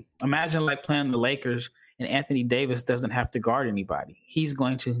safety. Imagine like playing the Lakers and Anthony Davis doesn't have to guard anybody. He's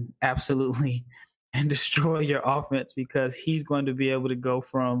going to absolutely destroy your offense because he's going to be able to go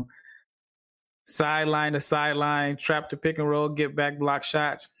from sideline to sideline, trap to pick and roll, get back, block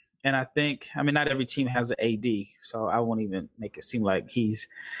shots. And I think, not every team has an AD, so I won't even make it seem like he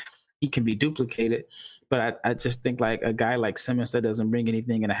can be duplicated. But I just think like a guy like Simmons that doesn't bring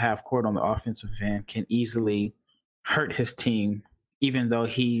anything in a half court on the offensive end can easily hurt his team, even though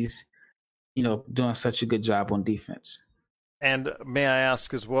he's, doing such a good job on defense. And may I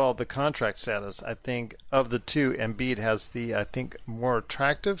ask as well, the contract status, I think of the two, Embiid has the, more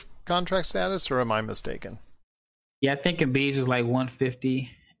attractive contract status, or am I mistaken? Yeah, I think Embiid's is like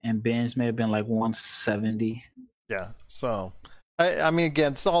 150 and Ben's may have been like 170. Yeah, so...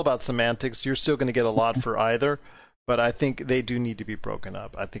 again, it's all about semantics. You're still going to get a lot for either, But I think they do need to be broken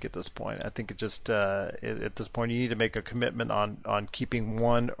up. I think at this point, at this point, you need to make a commitment on keeping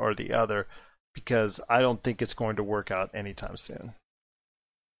one or the other, because I don't think it's going to work out anytime soon.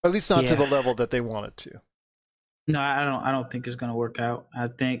 At least not to the level that they want it to. No, I don't think it's going to work out. I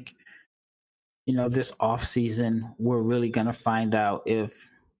think, this off season, we're really going to find out if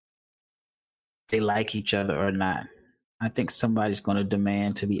they like each other or not. I think somebody's going to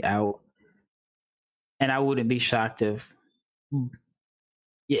demand to be out. And I wouldn't be shocked if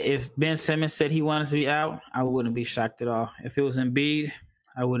Ben Simmons said he wanted to be out. I wouldn't be shocked at all. If it was Embiid,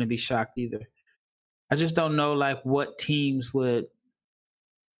 I wouldn't be shocked either. I just don't know what teams would.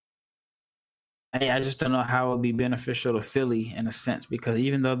 I just don't know how it would be beneficial to Philly in a sense, because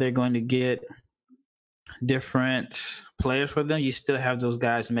even though they're going to get different players for them, you still have those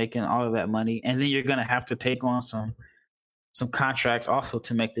guys making all of that money, and then you're going to have to take on some contracts also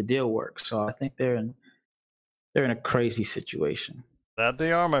to make the deal work. So I think they're in a crazy situation. That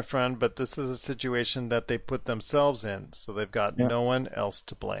they are, my friend, but this is a situation that they put themselves in, so they've got no one else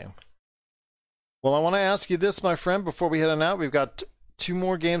to blame. Well, I want to ask you this, my friend, before we head on out. We've got 2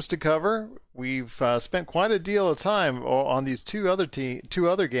 more games to cover. We've spent quite a deal of time on these two other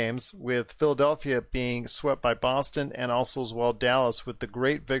games, with Philadelphia being swept by Boston, and also as well Dallas with the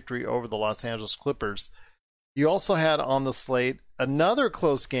great victory over the Los Angeles Clippers. You also had on the slate another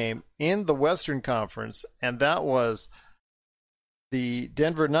close game in the Western Conference, and that was the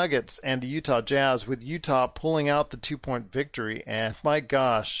Denver Nuggets and the Utah Jazz, with Utah pulling out the 2-point victory. And my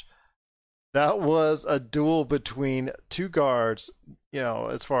gosh, that was a duel between 2 guards,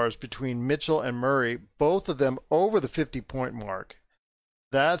 as far as between Mitchell and Murray, both of them over the 50-point mark.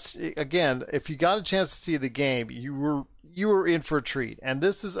 That's, again, if you got a chance to see the game, you were in for a treat. And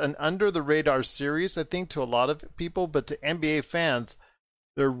this is an under-the-radar series, I think, to a lot of people, but to NBA fans,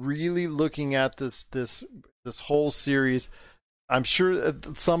 they're really looking at this whole series. I'm sure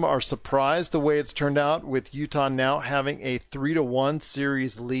some are surprised the way it's turned out, with Utah now having a 3-1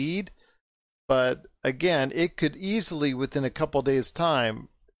 series lead. But again, it could easily, within a couple days' time,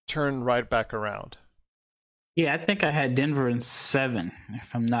 turn right back around. Yeah, I think I had Denver in 7,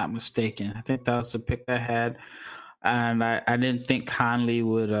 if I'm not mistaken. I think that was the pick I had. And I didn't think Conley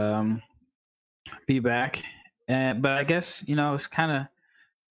would be back. But I guess, it's kind of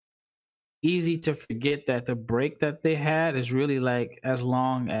easy to forget that the break that they had is really as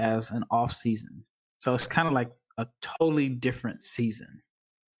long as an off season. So it's kind of like a totally different season,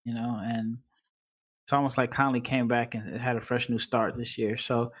 and it's almost like Conley came back and had a fresh new start this year.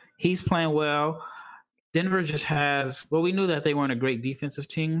 So he's playing well. Denver just has, we knew that they weren't a great defensive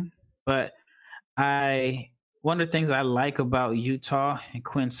team, but one of the things I like about Utah and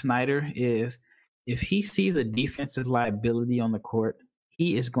Quinn Snyder is if he sees a defensive liability on the court,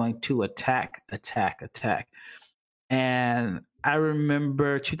 he is going to attack. And I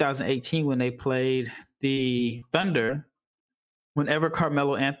remember 2018 when they played the Thunder, whenever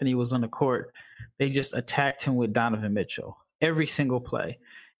Carmelo Anthony was on the court, they just attacked him with Donovan Mitchell every single play.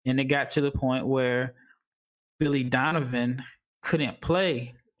 And it got to the point where Billy Donovan couldn't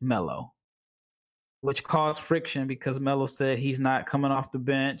play Melo, which caused friction because Melo said he's not coming off the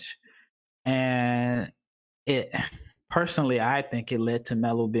bench. And personally, I think it led to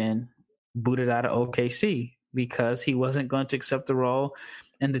Melo being booted out of OKC because he wasn't going to accept the role.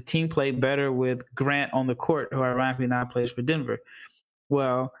 And the team played better with Grant on the court, who ironically now plays for Denver.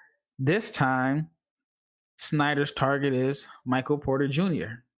 Well, this time, Snyder's target is Michael Porter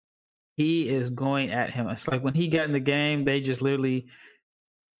Jr. He is going at him. It's like when he got in the game, they just literally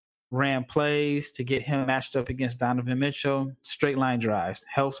ran plays to get him matched up against Donovan Mitchell, straight line drives.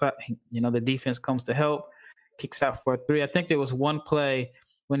 Helps out, the defense comes to help, kicks out for a 3. I think there was one play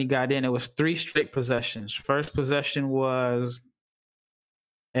when he got in. It was 3 straight possessions. First possession was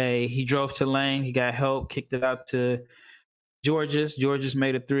he drove to lane, he got help, kicked it out to Georges. Georges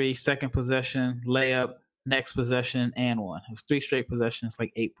made a 3. Second possession, layup. Next possession, and 1. It was 3 straight possessions,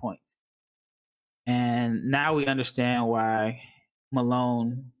 8 points. And now we understand why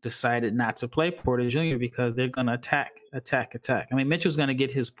Malone decided not to play Porter Jr. because they're going to attack. I mean, Mitchell's going to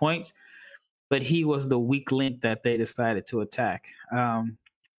get his points, but he was the weak link that they decided to attack.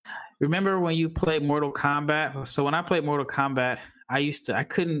 Remember when you played Mortal Kombat? So when I played Mortal Kombat, I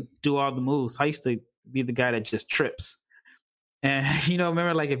couldn't do all the moves. I used to be the guy that just trips. And,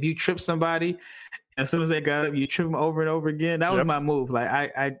 remember, if you trip somebody, as soon as they got up, you trip them over and over again. That was my move.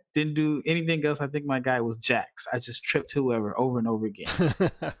 I didn't do anything else. I think my guy was Jax. I just tripped whoever over and over again.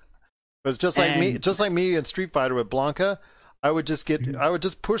 It was just like me in Street Fighter with Blanca. I would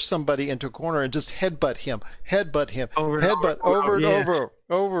just push somebody into a corner and just headbutt him over and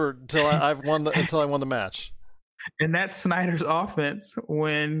over until I won the match. And that's Snyder's offense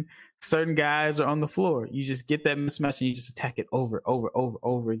when certain guys are on the floor. You just get that mismatch and you just attack it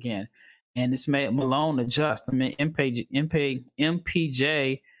over again. And it's made Malone adjust. I mean,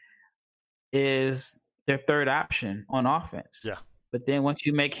 MPJ is their third option on offense. Yeah. But then once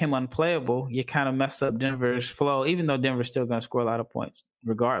you make him unplayable, you kind of mess up Denver's flow, even though Denver's still going to score a lot of points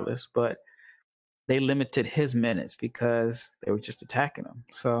regardless. But they limited his minutes because they were just attacking him.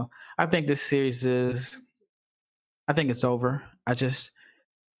 So I think this series I think it's over. I just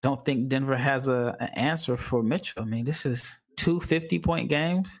don't think Denver has an answer for Mitchell. I mean, this is 2 50-point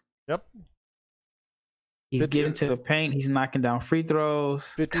games. Yep. He's getting to the paint. He's knocking down free throws.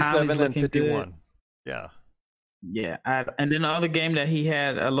 57 and 51. Good. Yeah. Yeah. And then the other game that he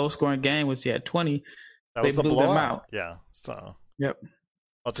had a low-scoring game, which he had 20, they blew them out. Yeah. So. Yep.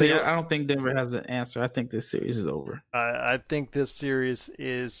 I'll tell you. I don't think Denver has an answer. I think this series is over. I think this series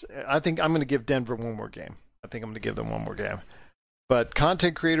is. I think I'm going to give Denver one more game. I think I'm going to give them one more game. But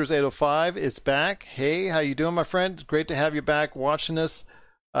Content Creators 805 is back. Hey, how you doing, my friend? Great to have you back watching us.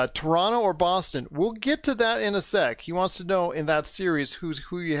 Toronto or Boston? We'll get to that in a sec. He wants to know in that series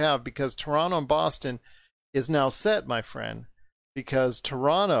who you have, because Toronto and Boston is now set, my friend. Because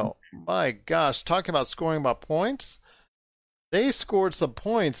Toronto, my gosh, talking about scoring about points. They scored some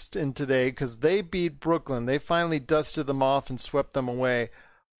points in today because they beat Brooklyn. They finally dusted them off and swept them away.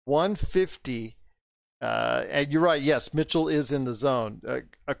 150. And you're right. Yes, Mitchell is in the zone.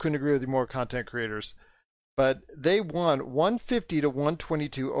 I couldn't agree with you more, Content Creators. But they won 150 to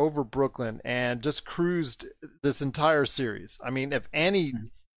 122 over Brooklyn and just cruised this entire series. I mean, if any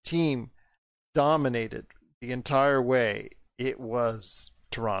team dominated the entire way, it was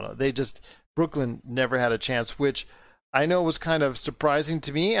Toronto. Brooklyn never had a chance, which I know was kind of surprising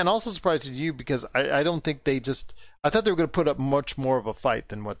to me and also surprising to you, because I don't think I thought they were going to put up much more of a fight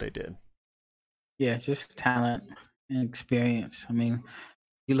than what they did. Yeah, just talent and experience. I mean,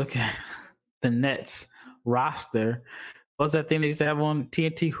 you look at the Nets roster. What was that thing they used to have on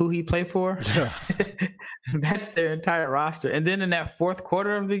TNT, who he played for? Yeah. That's their entire roster. And then in that fourth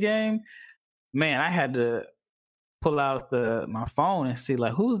quarter of the game, man, I had to pull out my phone and see,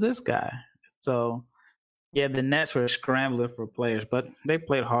 like, who's this guy? So, yeah, the Nets were scrambling for players, but they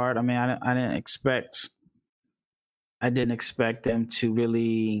played hard. I mean, I didn't expect them to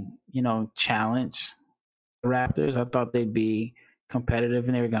really, challenge the Raptors. I thought they'd be competitive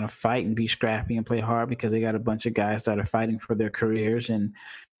and they were going to fight and be scrappy and play hard, because they got a bunch of guys that are fighting for their careers and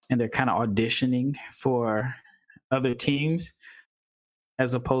they're kind of auditioning for other teams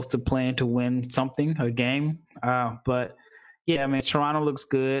as opposed to playing to win a game. But yeah, I mean, Toronto looks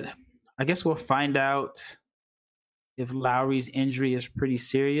good. I guess we'll find out if Lowry's injury is pretty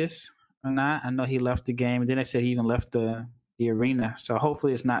serious or not. I know he left the game, and then they said he even left the arena. So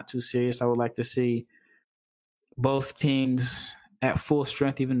hopefully it's not too serious. I would like to see both teams at full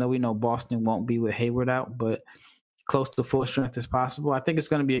strength, even though we know Boston won't be with Hayward out, but close to full strength as possible. I think it's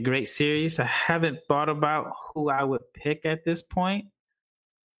going to be a great series. I haven't thought about who I would pick at this point.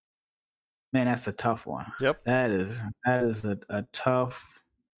 Man, that's a tough one. Yep. That is a tough,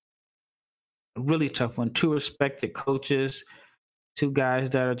 really tough one. Two respected coaches, two guys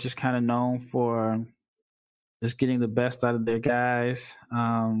that are just kind of known for just getting the best out of their guys.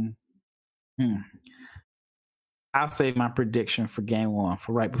 I'll save my prediction for game one,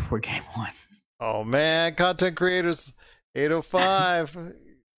 for right before game one. Oh man, Content Creators 805,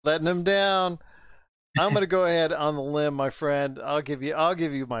 letting them down. I'm going to go ahead on the limb, my friend. I'll give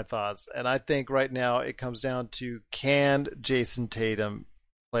you my thoughts, and I think right now it comes down to, can Jason Tatum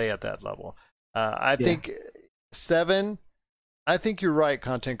play at that level? I think 7. I think you're right,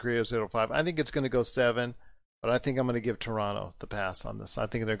 Content Creators 805. I think it's going to go 7. But I think I'm going to give Toronto the pass on this. I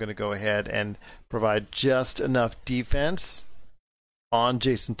think they're going to go ahead and provide just enough defense on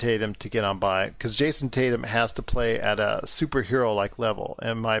Jason Tatum to get on by. Because Jason Tatum has to play at a superhero-like level,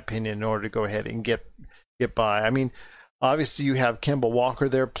 in my opinion, in order to go ahead and get by. I mean, obviously you have Kemba Walker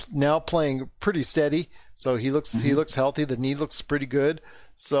there now playing pretty steady. So he looks healthy. The knee looks pretty good.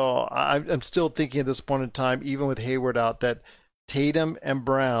 So I'm still thinking at this point in time, even with Hayward out, that Tatum and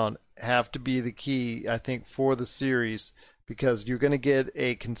Brown have to be the key, I think, for the series, because you're going to get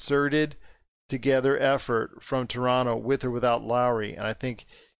a concerted together effort from Toronto with or without Lowry. And I think,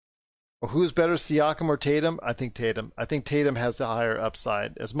 who's better, Siakam or Tatum? I think Tatum. I think Tatum has the higher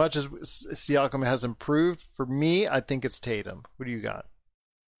upside. As much as Siakam has improved, for me, I think it's Tatum. What do you got?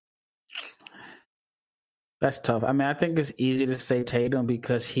 That's tough. I mean, I think it's easy to say Tatum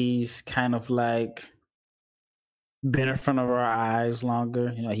because he's kind of like been in front of our eyes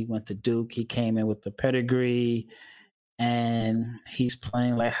longer. He went to Duke. He came in with the pedigree, and he's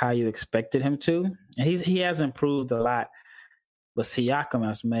playing like how you expected him to. And he has improved a lot, but Siakam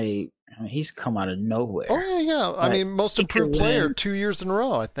has made. I mean, he's come out of nowhere. Oh yeah. Like, I mean, most improved player 2 years in a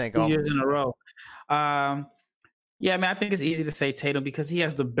row, I think. 2 years in a row. Yeah, I mean, I think it's easy to say Tatum because he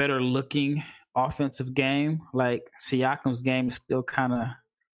has the better looking offensive game. Like Siakam's game is still kind of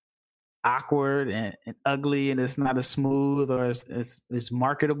awkward and ugly, and it's not as smooth or as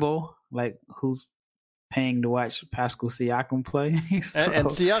marketable. Like, who's paying to watch Pascal Siakam play? So, and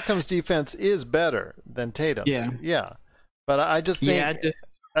Siakam's defense is better than Tatum's. Yeah. But I just think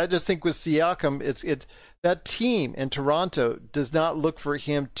I just think with Siakam, it's that team in Toronto does not look for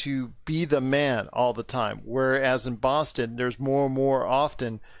him to be the man all the time. Whereas in Boston, there's more and more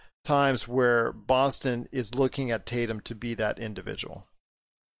often times where Boston is looking at Tatum to be that individual.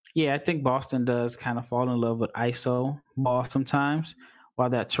 Yeah, I think Boston does kind of fall in love with ISO ball sometimes, while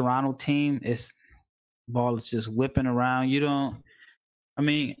that Toronto team ball is just whipping around.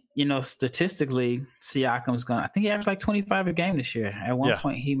 Statistically, Siakam's I think he averaged like 25 a game this year. At one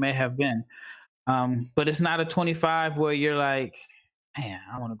point, he may have been. But it's not a 25 where you're like, man,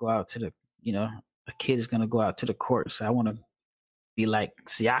 I want to go out to a kid is going to go out to the court. So I want to be like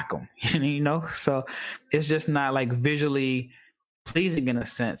Siakam, So it's just not like visually pleasing in a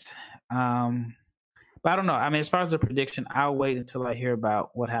sense. But I don't know. I mean, as far as the prediction, I'll wait until I hear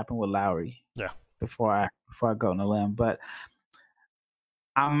about what happened with Lowry. Yeah. Before I go on a limb. But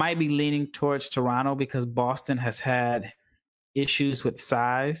I might be leaning towards Toronto because Boston has had issues with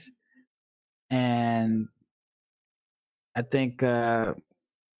size. And I think, I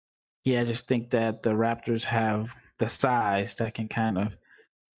just think that the Raptors have the size that can kind of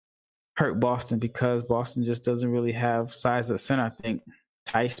hurt Boston because Boston just doesn't really have size at center. I think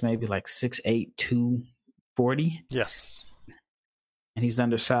Tice maybe like 6'8", 240. Yes. And he's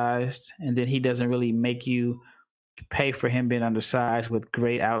undersized. And then he doesn't really make you pay for him being undersized with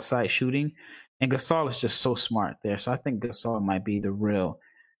great outside shooting. And Gasol is just so smart there. So I think Gasol might be the real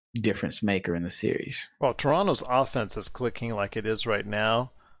difference maker in the series. Well, Toronto's offense is clicking like it is right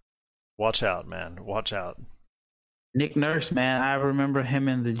now. Watch out, man. Watch out. Nick Nurse, man, I remember him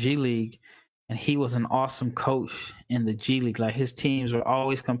in the G League, and he was an awesome coach in the G League. Like, his teams were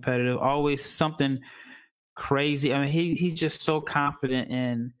always competitive, always something crazy. I mean, he's just so confident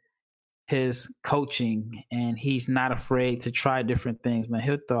in his coaching, and he's not afraid to try different things, man.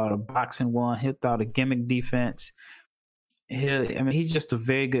 He'll throw out a boxing one. He'll throw out a gimmick defense. He's just a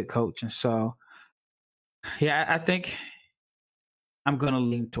very good coach. And so, yeah, I think I'm going to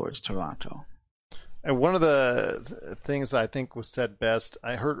lean towards Toronto. And one of the things I think was said best,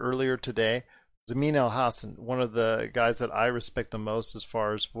 I heard earlier today, was Amin Elhassan, one of the guys that I respect the most as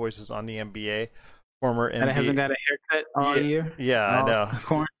far as voices on the NBA, former NBA. And hasn't got a haircut all year. Yeah, I know.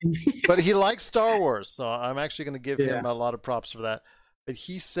 Quarantine. But he likes Star Wars, so I'm actually going to give him a lot of props for that. But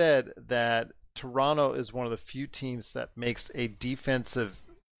he said that Toronto is one of the few teams that makes a defensive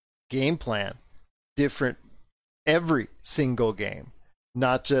game plan different every single game,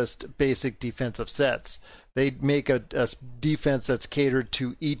 not just basic defensive sets. They make a defense that's catered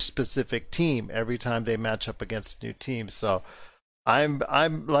to each specific team every time they match up against a new team. So I'm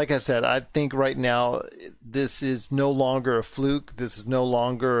like I said, I think right now this is no longer a fluke. This is no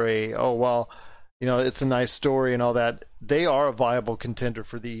longer it's a nice story and all that. They are a viable contender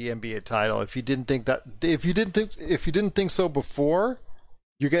for the NBA title. If you didn't think so before,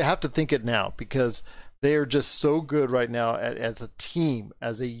 you're gonna have to think it now because they are just so good right now as a team,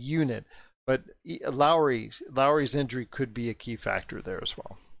 as a unit. But Lowry's injury could be a key factor there as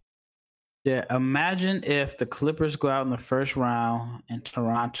well. Yeah, imagine if the Clippers go out in the first round and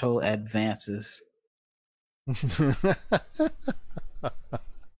Toronto advances.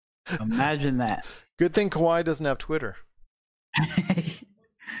 Imagine that. Good thing Kawhi doesn't have Twitter.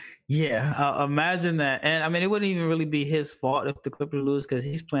 Yeah, imagine that. And I mean, it wouldn't even really be his fault if the Clippers lose because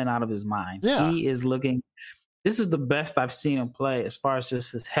he's playing out of his mind. Yeah. He is looking. This is the best I've seen him play as far as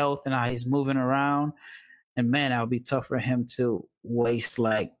just his health and how he's moving around. And man, that would be tough for him to waste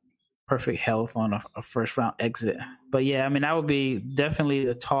like perfect health on a first round exit. But yeah, I mean, that would be definitely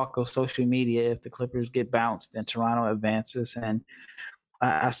the talk of social media if the Clippers get bounced and Toronto advances. And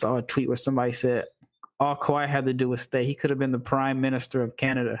I saw a tweet where somebody said all Kawhi had to do was stay. He could have been the prime minister of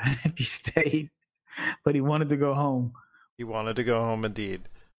Canada if he stayed, but he wanted to go home. He wanted to go home indeed.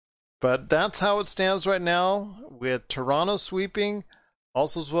 But that's how it stands right now with Toronto sweeping,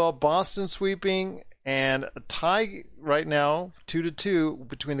 also as well Boston sweeping, and a tie right now, 2-2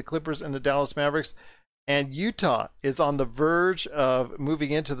 between the Clippers and the Dallas Mavericks. And Utah is on the verge of moving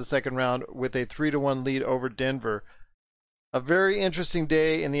into the second round with a 3-1 lead over Denver. A very interesting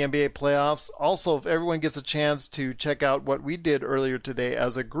day in the NBA playoffs. Also, if everyone gets a chance to check out what we did earlier today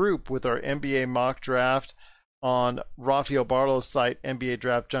as a group with our NBA mock draft on Rafael Barlow's site, NBA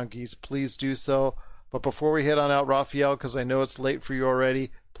Draft Junkies, please do so. But before we head on out, Rafael, because I know it's late for you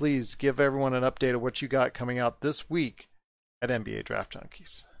already, please give everyone an update of what you got coming out this week at NBA Draft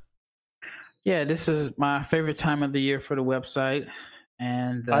Junkies. Yeah, this is my favorite time of the year for the website.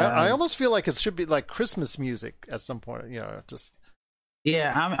 And I almost feel like it should be like Christmas music at some point, just.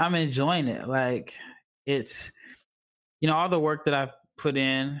 Yeah, I'm enjoying it. Like, it's, all the work that I've put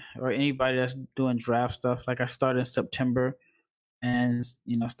in, or anybody that's doing draft stuff. Like, I started in September and,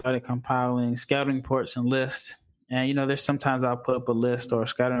 started compiling scouting reports and lists. And, there's sometimes I'll put up a list or a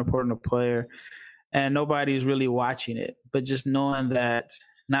scouting report on a player and nobody's really watching it. But just knowing that,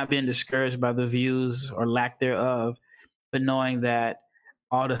 not being discouraged by the views or lack thereof, but knowing that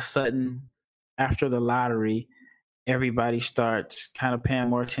all of a sudden, after the lottery, everybody starts kind of paying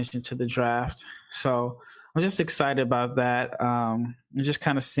more attention to the draft. So I'm just excited about that. I'm just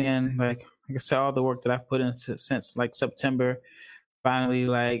kind of seeing, like I said, all the work that I've put in since like September, finally,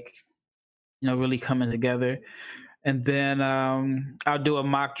 really coming together. And then I'll do a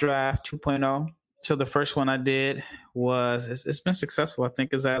mock draft 2.0. So the first one I did it's been successful. I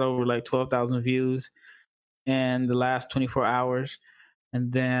think it's at over like 12,000 views in the last 24 hours. And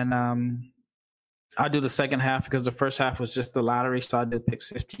then I'll do the second half because the first half was just the lottery. So I did picks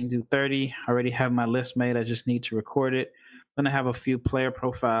 15 through 30. I already have my list made. I just need to record it. Then I have a few player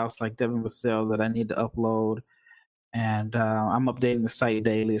profiles like Devin Vassell that I need to upload. And I'm updating the site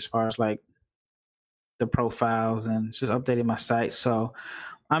daily as far as like the profiles and just updating my site. So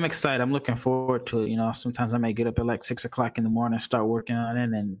I'm excited. I'm looking forward to it. Sometimes I may get up at like 6 o'clock in the morning and start working on it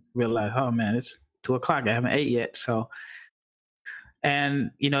and realize, oh man, it's 2 o'clock. I haven't ate yet. So, and,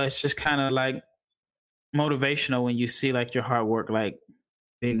 it's just kind of like motivational when you see like your hard work, like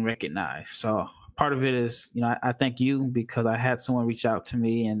being recognized. So part of it is, I thank you because I had someone reach out to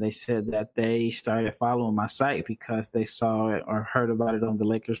me and they said that they started following my site because they saw it or heard about it on the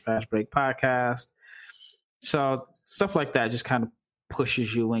Lakers Fast Break podcast. So stuff like that just kind of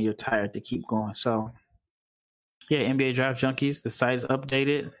pushes you when you're tired to keep going. So yeah, NBA Draft Junkies, the site is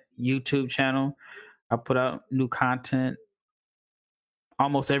updated, YouTube channel. I put out new content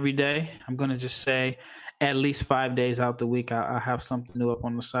almost every day. I'm going to just say at least 5 days out the week, I have something new up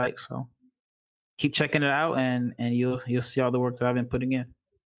on the site. So keep checking it out and you'll see all the work that I've been putting in.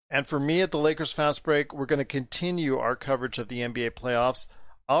 And for me at the Lakers Fast Break, we're going to continue our coverage of the NBA playoffs.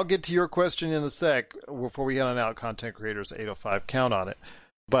 I'll get to your question in a sec before we head on out. Content Creators 805, count on it.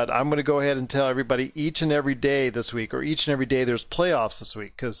 But I'm going to go ahead and tell everybody each and every day this week, or each and every day there's playoffs this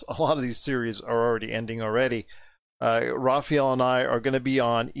week, because a lot of these series are already ending already. Rafael and I are going to be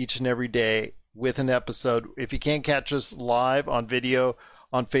on each and every day with an episode. If you can't catch us live on video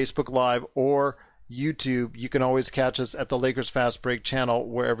on Facebook Live or YouTube, you can always catch us at the Lakers Fast Break channel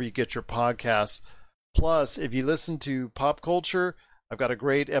wherever you get your podcasts. Plus, if you listen to Pop Culture, I've got a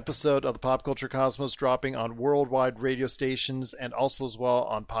great episode of the Pop Culture Cosmos dropping on worldwide radio stations and also as well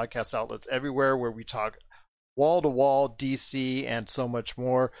on podcast outlets everywhere where we talk wall-to-wall DC and so much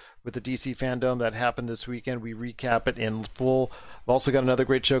more with the DC fandom that happened this weekend. We recap it in full. I've also got another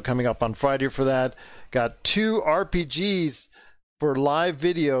great show coming up on Friday for that. Got 2 RPGs for live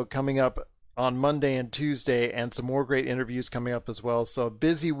video coming up on Monday and Tuesday and some more great interviews coming up as well. So a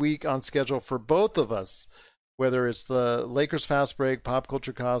busy week on schedule for both of us, whether it's the Lakers Fast Break, Pop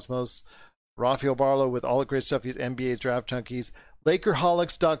Culture Cosmos, Rafael Barlow with all the great stuff. He's NBA Draft Junkies.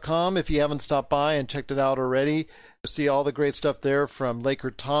 LakerHolics.com if you haven't stopped by and checked it out already. You'll see all the great stuff there from Laker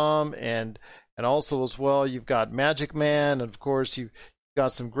Tom and also as well you've got Magic Man, and of course you've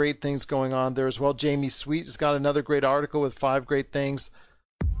got some great things going on there as well. Jamie Sweet has got another great article with 5 great things.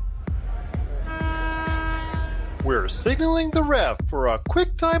 We're signaling the ref for a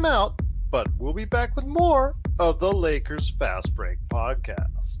quick timeout, but we'll be back with more of the Lakers Fast Break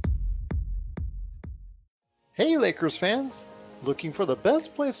podcast. Hey Lakers fans! Looking for the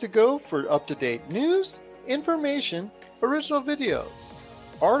best place to go for up-to-date news, information, original videos,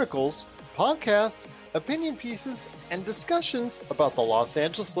 articles, podcasts, opinion pieces, and discussions about the Los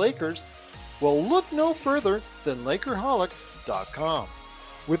Angeles Lakers? Well, look no further than LakerHolics.com.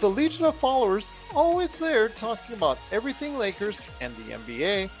 With a legion of followers always there talking about everything Lakers and the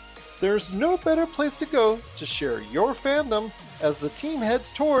NBA, there's no better place to go to share your fandom as the team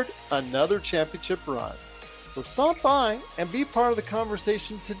heads toward another championship run. So stop by and be part of the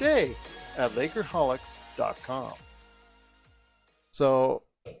conversation today at LakerHolics.com. So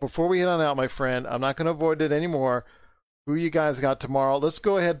before we head on out, my friend, I'm not going to avoid it anymore. who you guys got tomorrow. Let's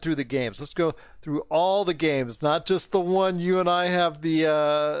go ahead through the games. Let's go through all the games, not just the one you and I have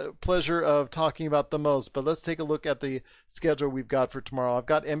the pleasure of talking about the most, but let's take a look at the schedule we've got for tomorrow. I've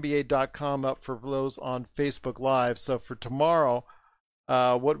got NBA.com up for those on Facebook Live. So for tomorrow,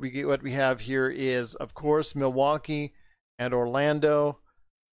 what we have here is, of course, Milwaukee and Orlando.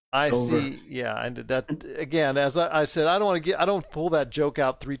 And that again, as I said, I don't pull that joke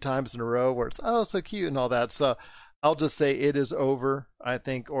out 3 times in a row where it's so cute and all that. So I'll just say it is over. I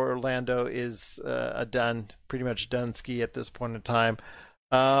think Orlando is pretty much done ski at this point in time.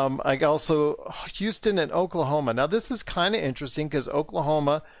 I also Houston and Oklahoma. Now this is kind of interesting because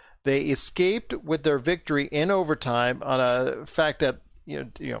Oklahoma, they escaped with their victory in overtime on a fact that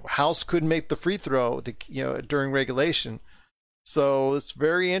House couldn't make the free throw during regulation. So it's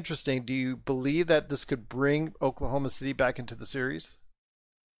very interesting. Do you believe that this could bring Oklahoma City back into the series?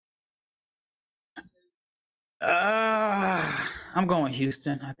 I'm going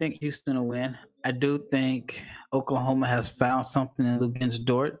Houston. I think Houston will win. I do think Oklahoma has found something in Luguentz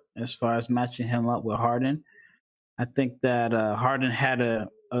Dort as far as matching him up with Harden. I think that Harden had a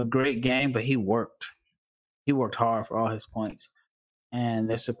great game, but he worked hard for all his points. And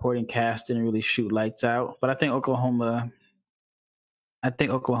their supporting cast didn't really shoot lights out. But I think Oklahoma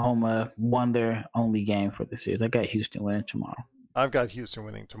won their only game for the series. I got Houston winning tomorrow. I've got Houston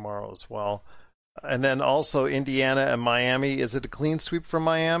winning tomorrow as well. And then also Indiana and Miami. Is it a clean sweep from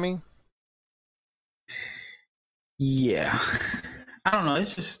Miami? Yeah. I don't know.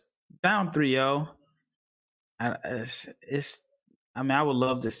 It's just down 3-0. I would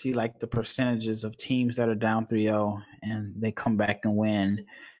love to see like the percentages of teams that are down 3-0 and they come back and win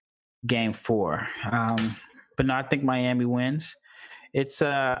game 4. But no, I think Miami wins. It's so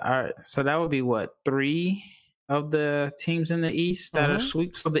that would be what, 3 of the teams in the East that are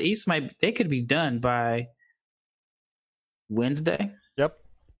sweeps. So the East they could be done by Wednesday. Yep.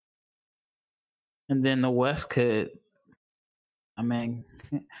 And then the West could. That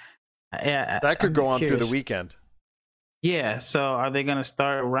could go on through the weekend. Yeah. So are they going to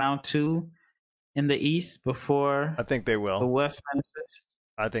start round 2 in the East before? I think they will. The West finishes.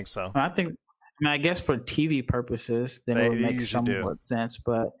 I think so. I guess for TV purposes, then it would make somewhat sense.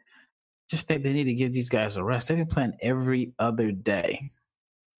 But just think they need to give these guys a rest. They've been playing every other day.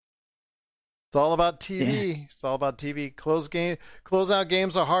 It's all about TV. Yeah. It's all about TV. Closeout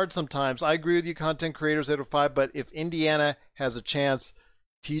games are hard sometimes. I agree with you, content creators 805. But if Indiana has a chance,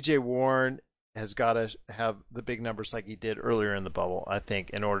 TJ Warren has got to have the big numbers like he did earlier in the bubble, I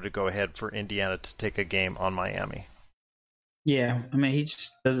think, in order to go ahead for Indiana to take a game on Miami. Yeah, he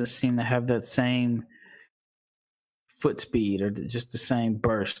just doesn't seem to have that same foot speed or just the same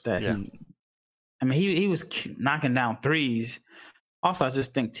burst that he was knocking down threes. Also, I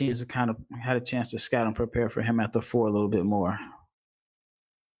just think teams have kind of had a chance to scout and prepare for him at the 4 a little bit more.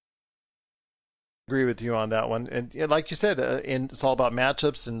 Agree with you on that one. And like you said, it's all about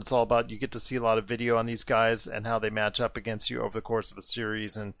matchups, and it's all about you get to see a lot of video on these guys and how they match up against you over the course of a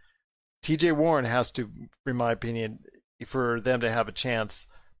series. And TJ Warren has to, in my opinion, for them to have a chance,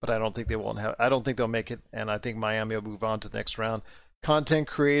 but I don't think they'll make it, and I think Miami will move on to the next round. Content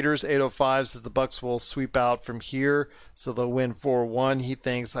creators 805 says the Bucks will sweep out from here, so they'll win 4-1. He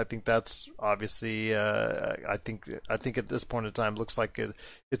thinks. I think that's obviously. I think at this point in time, looks like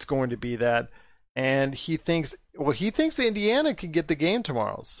it's going to be that. And he thinks Indiana can get the game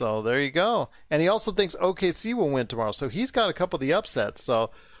tomorrow. So there you go. And he also thinks OKC will win tomorrow. So he's got a couple of the upsets. So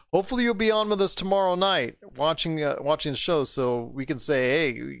hopefully you'll be on with us tomorrow night watching the show, so we can say,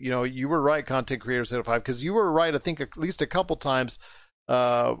 hey, you were right, content creators 805, because you were right, I think, at least a couple times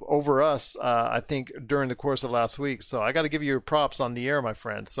over us, I think, during the course of last week. So I got to give you your props on the air, my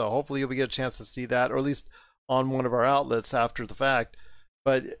friend. So hopefully you'll get a chance to see that, or at least on one of our outlets after the fact.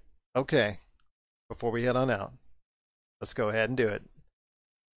 But, okay, before we head on out, let's go ahead and do it.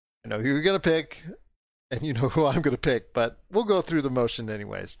 I know who you're going to pick. And you know who I'm going to pick, but we'll go through the motion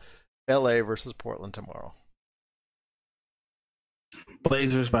anyways. LA versus Portland tomorrow.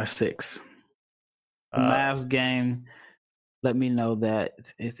 Blazers by 6. Mavs game, let me know that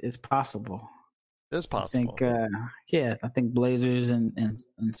it's possible. It's possible. I think Blazers in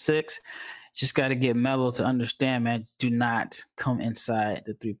 6. Just got to get Melo to understand, man, do not come inside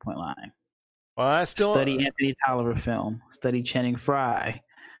the 3-point line. Well, study Anthony Tolliver film. Study Channing Frye.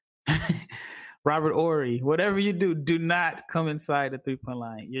 Robert Horry, whatever you do not come inside the 3-point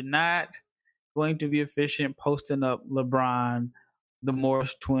line. You're not going to be efficient posting up LeBron, the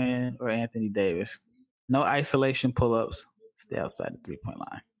Morris twin, or Anthony Davis. No isolation pull-ups. Stay outside the 3-point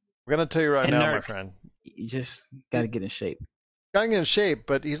line. I'm going to tell you right now, my friend. You just got to get in shape. got to get in shape,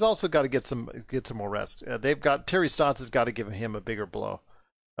 but he's also got to get some more rest. They've got Terry Stotts has got to give him a bigger blow,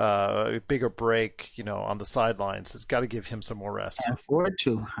 a bigger break, on the sidelines. It's got to give him some more rest. Can't afford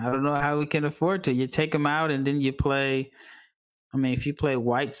to. I don't know how we can afford to. You take him out and then you play. I mean, if you play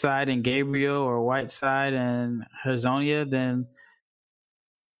Whiteside and Gabriel or Whiteside and Hezonja, then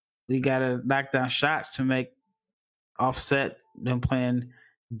we got to knock down shots to offset them playing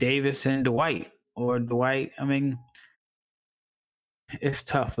Davis and Dwight or Dwight. I mean, it's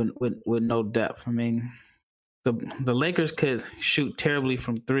tough with no depth. I mean, the Lakers could shoot terribly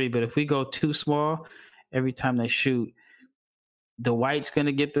from three, but if we go too small every time they shoot, Dwight's going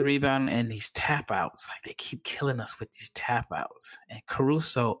to get the rebound, and these tap outs, like they keep killing us with these tap outs. And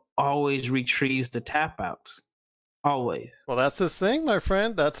Caruso always retrieves the tap outs. Always. Well, that's his thing, my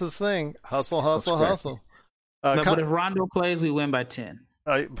friend. That's his thing. Hustle, hustle, hustle. But if Rondo plays, we win by 10.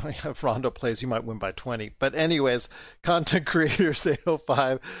 If Rondo plays, you might win by 20. But anyways, Content Creators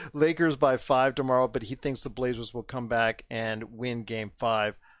 805, Lakers by 5 tomorrow, but he thinks the Blazers will come back and win Game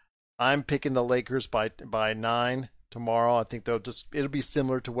 5. I'm picking the Lakers by 9 tomorrow. I think it'll be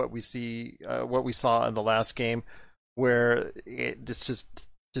similar to what we saw in the last game, where it's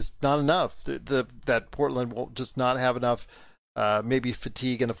just not enough. That Portland will just not have enough. Maybe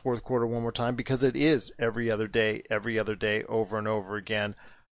fatigue in the fourth quarter one more time, because it is every other day, over and over again.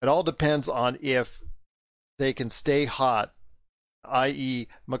 It all depends on if they can stay hot, i.e.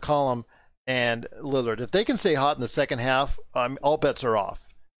 McCollum and Lillard. If they can stay hot in the second half, all bets are off.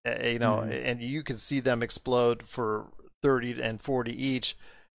 And you can see them explode for 30 and 40 each.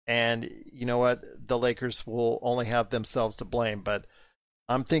 And you know what? The Lakers will only have themselves to blame. But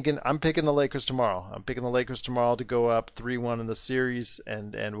I'm picking the Lakers tomorrow. I'm picking the Lakers tomorrow to go up 3-1 in the series,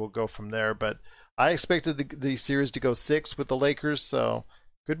 and we'll go from there. But I expected the series to go 6 with the Lakers, so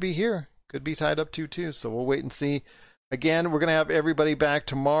could be here. Could be tied up 2-2. So we'll wait and see. Again, we're going to have everybody back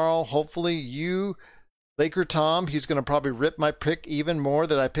tomorrow. Hopefully you, Laker Tom, he's going to probably rip my pick even more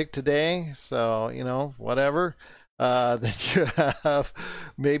that I picked today. So, whatever. Then you have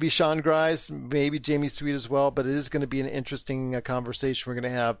maybe Sean Grice, maybe Jamie Sweet as well, but it is going to be an interesting conversation we're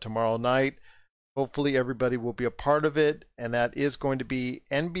going to have tomorrow night. Hopefully everybody will be a part of it, and that is going to be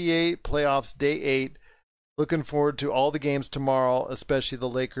NBA Playoffs Day 8. Looking forward to all the games tomorrow, especially the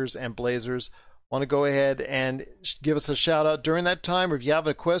Lakers and Blazers. Want to go ahead and give us a shout out during that time, or if you have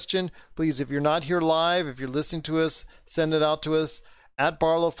a question, please, if you're not here live, if you're listening to us, send it out to us at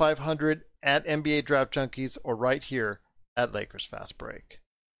Barlow500, at NBA Draft Junkies, or right here at Lakers Fast Break.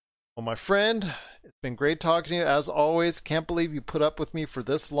 Well, my friend, it's been great talking to you. As always, can't believe you put up with me for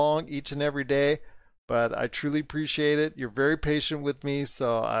this long each and every day, but I truly appreciate it. You're very patient with me,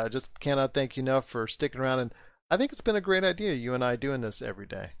 so I just cannot thank you enough for sticking around. And I think it's been a great idea, you and I doing this every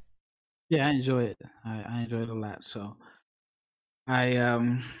day. Yeah, I enjoy it. I enjoy it a lot. So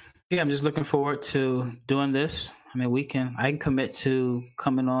I'm just looking forward to doing this. I mean, I can commit to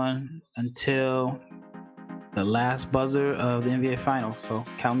coming on until the last buzzer of the NBA Finals. So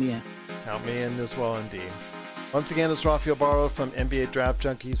count me in. Count me in as well, indeed. Once again, it's Rafael Barlow from NBA Draft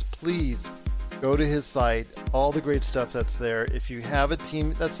Junkies. Please go to his site. All the great stuff that's there. If you have a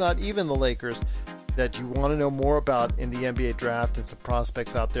team that's not even the Lakers that you want to know more about in the NBA draft and some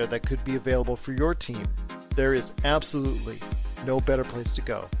prospects out there that could be available for your team, there is absolutely no better place to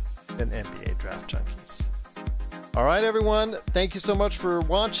go than NBA Draft Junkies. All right, everyone. Thank you so much for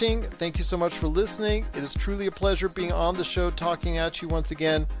watching. Thank you so much for listening. It is truly a pleasure being on the show, talking at you once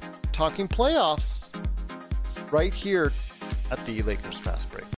again, talking playoffs right here at the Lakers Fast Break.